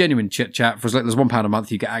patreon.com/genuine chit chat. For as little as £1 a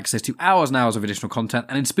month, you get access to hours and hours of additional content.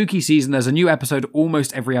 And in spooky season, there's a new episode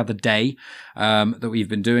almost every other day, that we've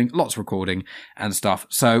been doing, lots of recording and stuff.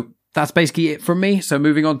 So that's basically it from me. So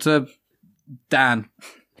moving on to Dan.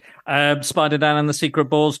 Spider-Dan and the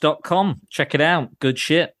secretballs.com. Check it out. Good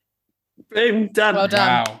shit. Boom, done. Well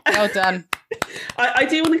done. Wow. Well done. I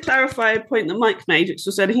do want to clarify a point that Mike made, which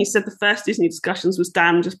was when he said the first Disney discussions was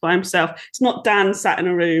Dan just by himself. It's not Dan sat in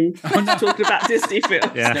a room talking about Disney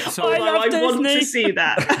films. Yeah. Although I want to see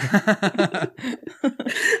that.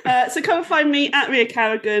 So come and find me at Ria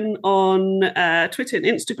Carrigan on Twitter and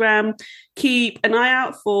Instagram. Keep an eye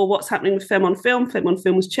out for what's happening with Femme on Film. Femme on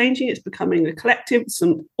Film is changing. It's becoming a collective.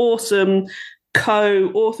 Some awesome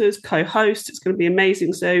co-authors, co-hosts. It's going to be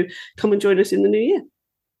amazing. So come and join us in the new year.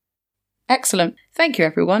 Excellent. Thank you,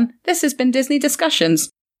 everyone. This has been Disney Discussions.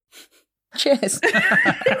 Cheers. I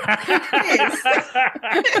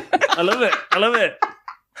love it. I love it.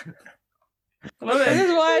 I love This it.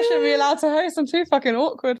 is why I shouldn't be allowed to host. I'm too fucking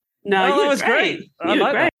awkward. No, Oh, you that was great. I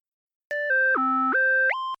like that.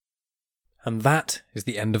 And that is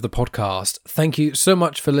the end of the podcast. Thank you so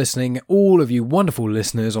much for listening, all of you wonderful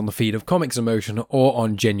listeners on the feed of Comics in Motion or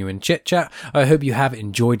on Genuine Chit Chat. I hope you have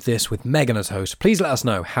enjoyed this with Megan as host. Please let us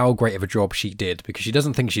know how great of a job she did, because she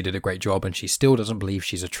doesn't think she did a great job and she still doesn't believe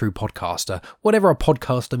she's a true podcaster, whatever a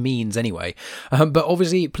podcaster means anyway. But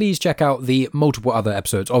obviously, please check out the multiple other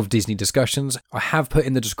episodes of Disney Discussions. I have put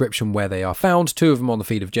in the description where they are found, 2 of them on the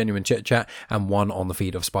feed of Genuine Chit Chat and 1 on the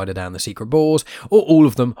feed of Spider-Dan the Secret Balls, or all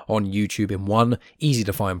of them on YouTube in one easy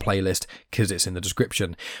to find playlist because it's in the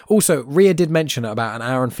description. Also, Ria did mention at about 1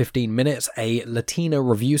 hour and 15 minutes a Latino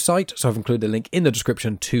review site, so I've included a link in the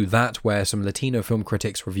description to that where some Latino film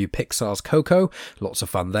critics review Pixar's Coco. Lots of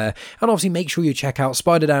fun there. And obviously make sure you check out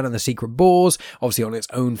Spider-Dan and the Secret Balls, obviously on its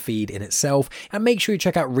own feed in itself, and make sure you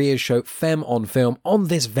check out Ria's show Femme on Film on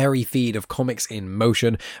this very feed of Comics in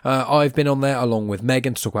Motion. I've been on there along with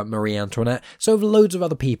Megan to talk about Marie Antoinette, so have loads of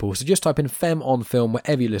other people, so just type in Femme on Film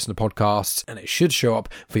wherever you listen to podcasts and it should show up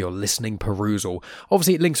for your listening perusal.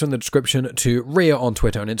 Obviously, links are in the description to Ria on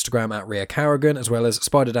Twitter and Instagram at Ria Carrigan, as well as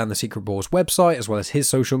Spider-Dan the Secret Balls website, as well as his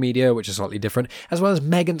social media, which is slightly different, as well as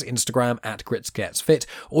Megan's Instagram at GritsGetsFit,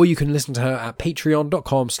 or you can listen to her at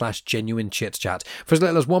patreon.com/genuinechitchat. For as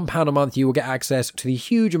little as £1 a month, you will get access to the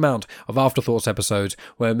huge amount of Afterthoughts episodes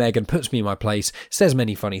where Megan puts me in my place, says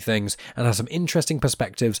many funny things, and has some interesting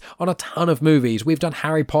perspectives on a ton of movies. We've done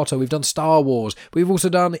Harry Potter, we've done Star Wars, we've also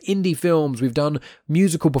done indie films, we've done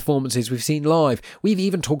musical performances we've seen live, we've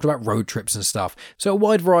even talked about road trips and stuff, so a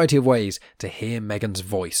wide variety of ways to hear Megan's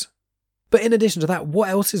voice. But in addition to that, what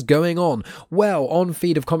else is going on? Well, on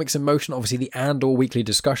feed of Comics in Motion, obviously the Andor weekly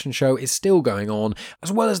discussion show is still going on,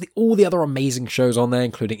 as well as all the other amazing shows on there,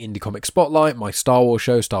 including Indie Comic Spotlight, my Star Wars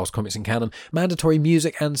show, Star Wars Comics in Canon, Mandatory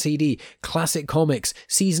Music and CD, Classic Comics,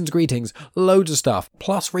 Season's Greetings, loads of stuff.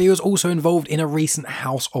 Plus, Rio is also involved in a recent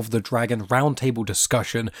House of the Dragon roundtable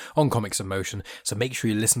discussion on Comics in Motion, so make sure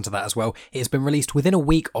you listen to that as well. It's been released within a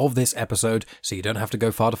week of this episode, so you don't have to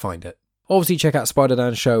go far to find it. Obviously, check out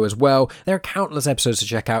Spider-Dan's show as well. There are countless episodes to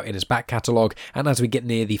check out in his back catalogue, and as we get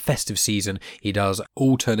near the festive season, he does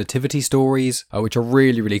alternativity stories, which are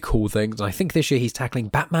really, really cool things. And I think this year he's tackling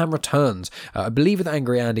Batman Returns, I believe with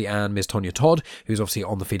Angry Andy and Ms. Tonya Todd, who's obviously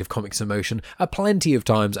on the feed of Comics in Motion plenty of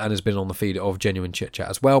times and has been on the feed of Genuine Chit Chat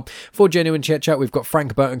as well. For Genuine Chit Chat, we've got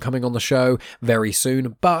Frank Burton coming on the show very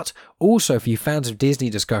soon, but also for you fans of Disney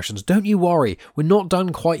Discussions, don't you worry, we're not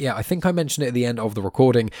done quite yet. I think I mentioned it at the end of the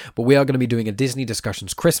recording, but we are going to be doing a Disney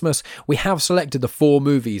Discussions Christmas. We have selected the 4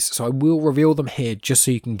 movies, so I will reveal them here just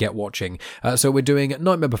so you can get watching. So we're doing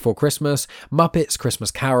Nightmare Before Christmas, Muppets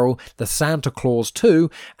Christmas Carol, The Santa Claus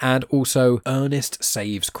 2, and also Ernest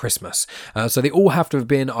Saves Christmas. So they all have to have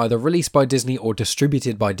been either released by Disney or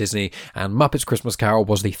distributed by Disney, and Muppets Christmas Carol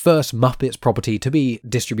was the first Muppets property to be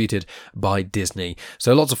distributed by Disney.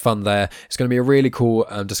 So lots of fun there. It's going to be a really cool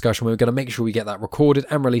discussion. We're going to make sure we get that recorded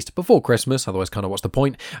and released before Christmas, otherwise kind of what's the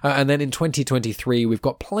point? And then in 2023, we've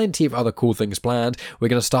got plenty of other cool things planned. We're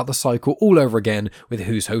going to start the cycle all over again with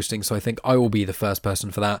who's hosting, so I think I will be the first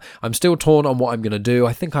person for that. I'm still torn on what I'm going to do.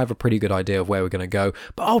 I think I have a pretty good idea of where we're going to go,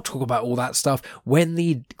 but I'll talk about all that stuff when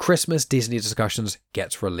the Christmas Disney Discussions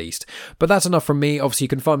gets released. But that's enough from me. Obviously, you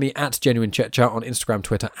can find me at Genuine Chit Chat on Instagram,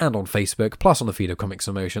 Twitter, and on Facebook, plus on the feed of Comics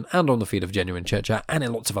in Motion and on the feed of Genuine Chit Chat, and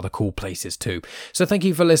in lots of other cool places too. So thank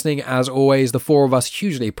you for listening. As always, the 4 of us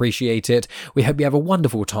hugely appreciate it. We hope you have a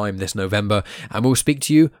wonderful time this November, and we'll speak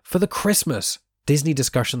to you for the Christmas Disney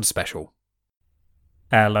Discussion special.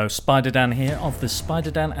 Hello, Spider-Dan here of the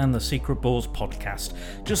Spider-Dan and the Secret Balls podcast.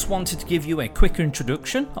 Just wanted to give you a quick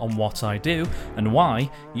introduction on what I do and why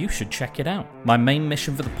you should check it out. My main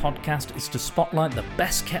mission for the podcast is to spotlight the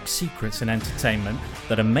best kept secrets in entertainment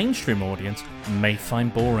that a mainstream audience may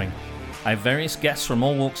find boring. I have various guests from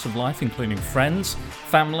all walks of life, including friends,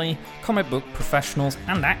 family, comic book professionals,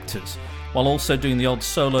 and actors, while also doing the odd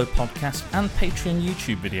solo podcast and Patreon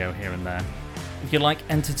YouTube video here and there. If you like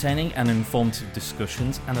entertaining and informative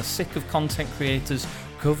discussions and are sick of content creators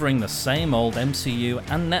covering the same old MCU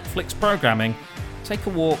and Netflix programming, take a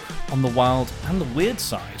walk on the wild and the weird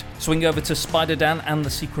side. Swing over to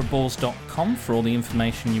SpiderDanandTheSecretBalls.com for all the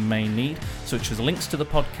information you may need, such as links to the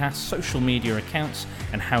podcast, social media accounts,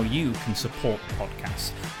 and how you can support the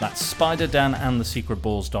podcast. That's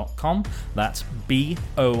SpiderDanandTheSecretBalls.com. That's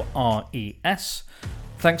BORES.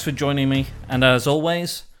 Thanks for joining me, and as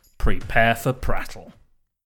always, prepare for prattle.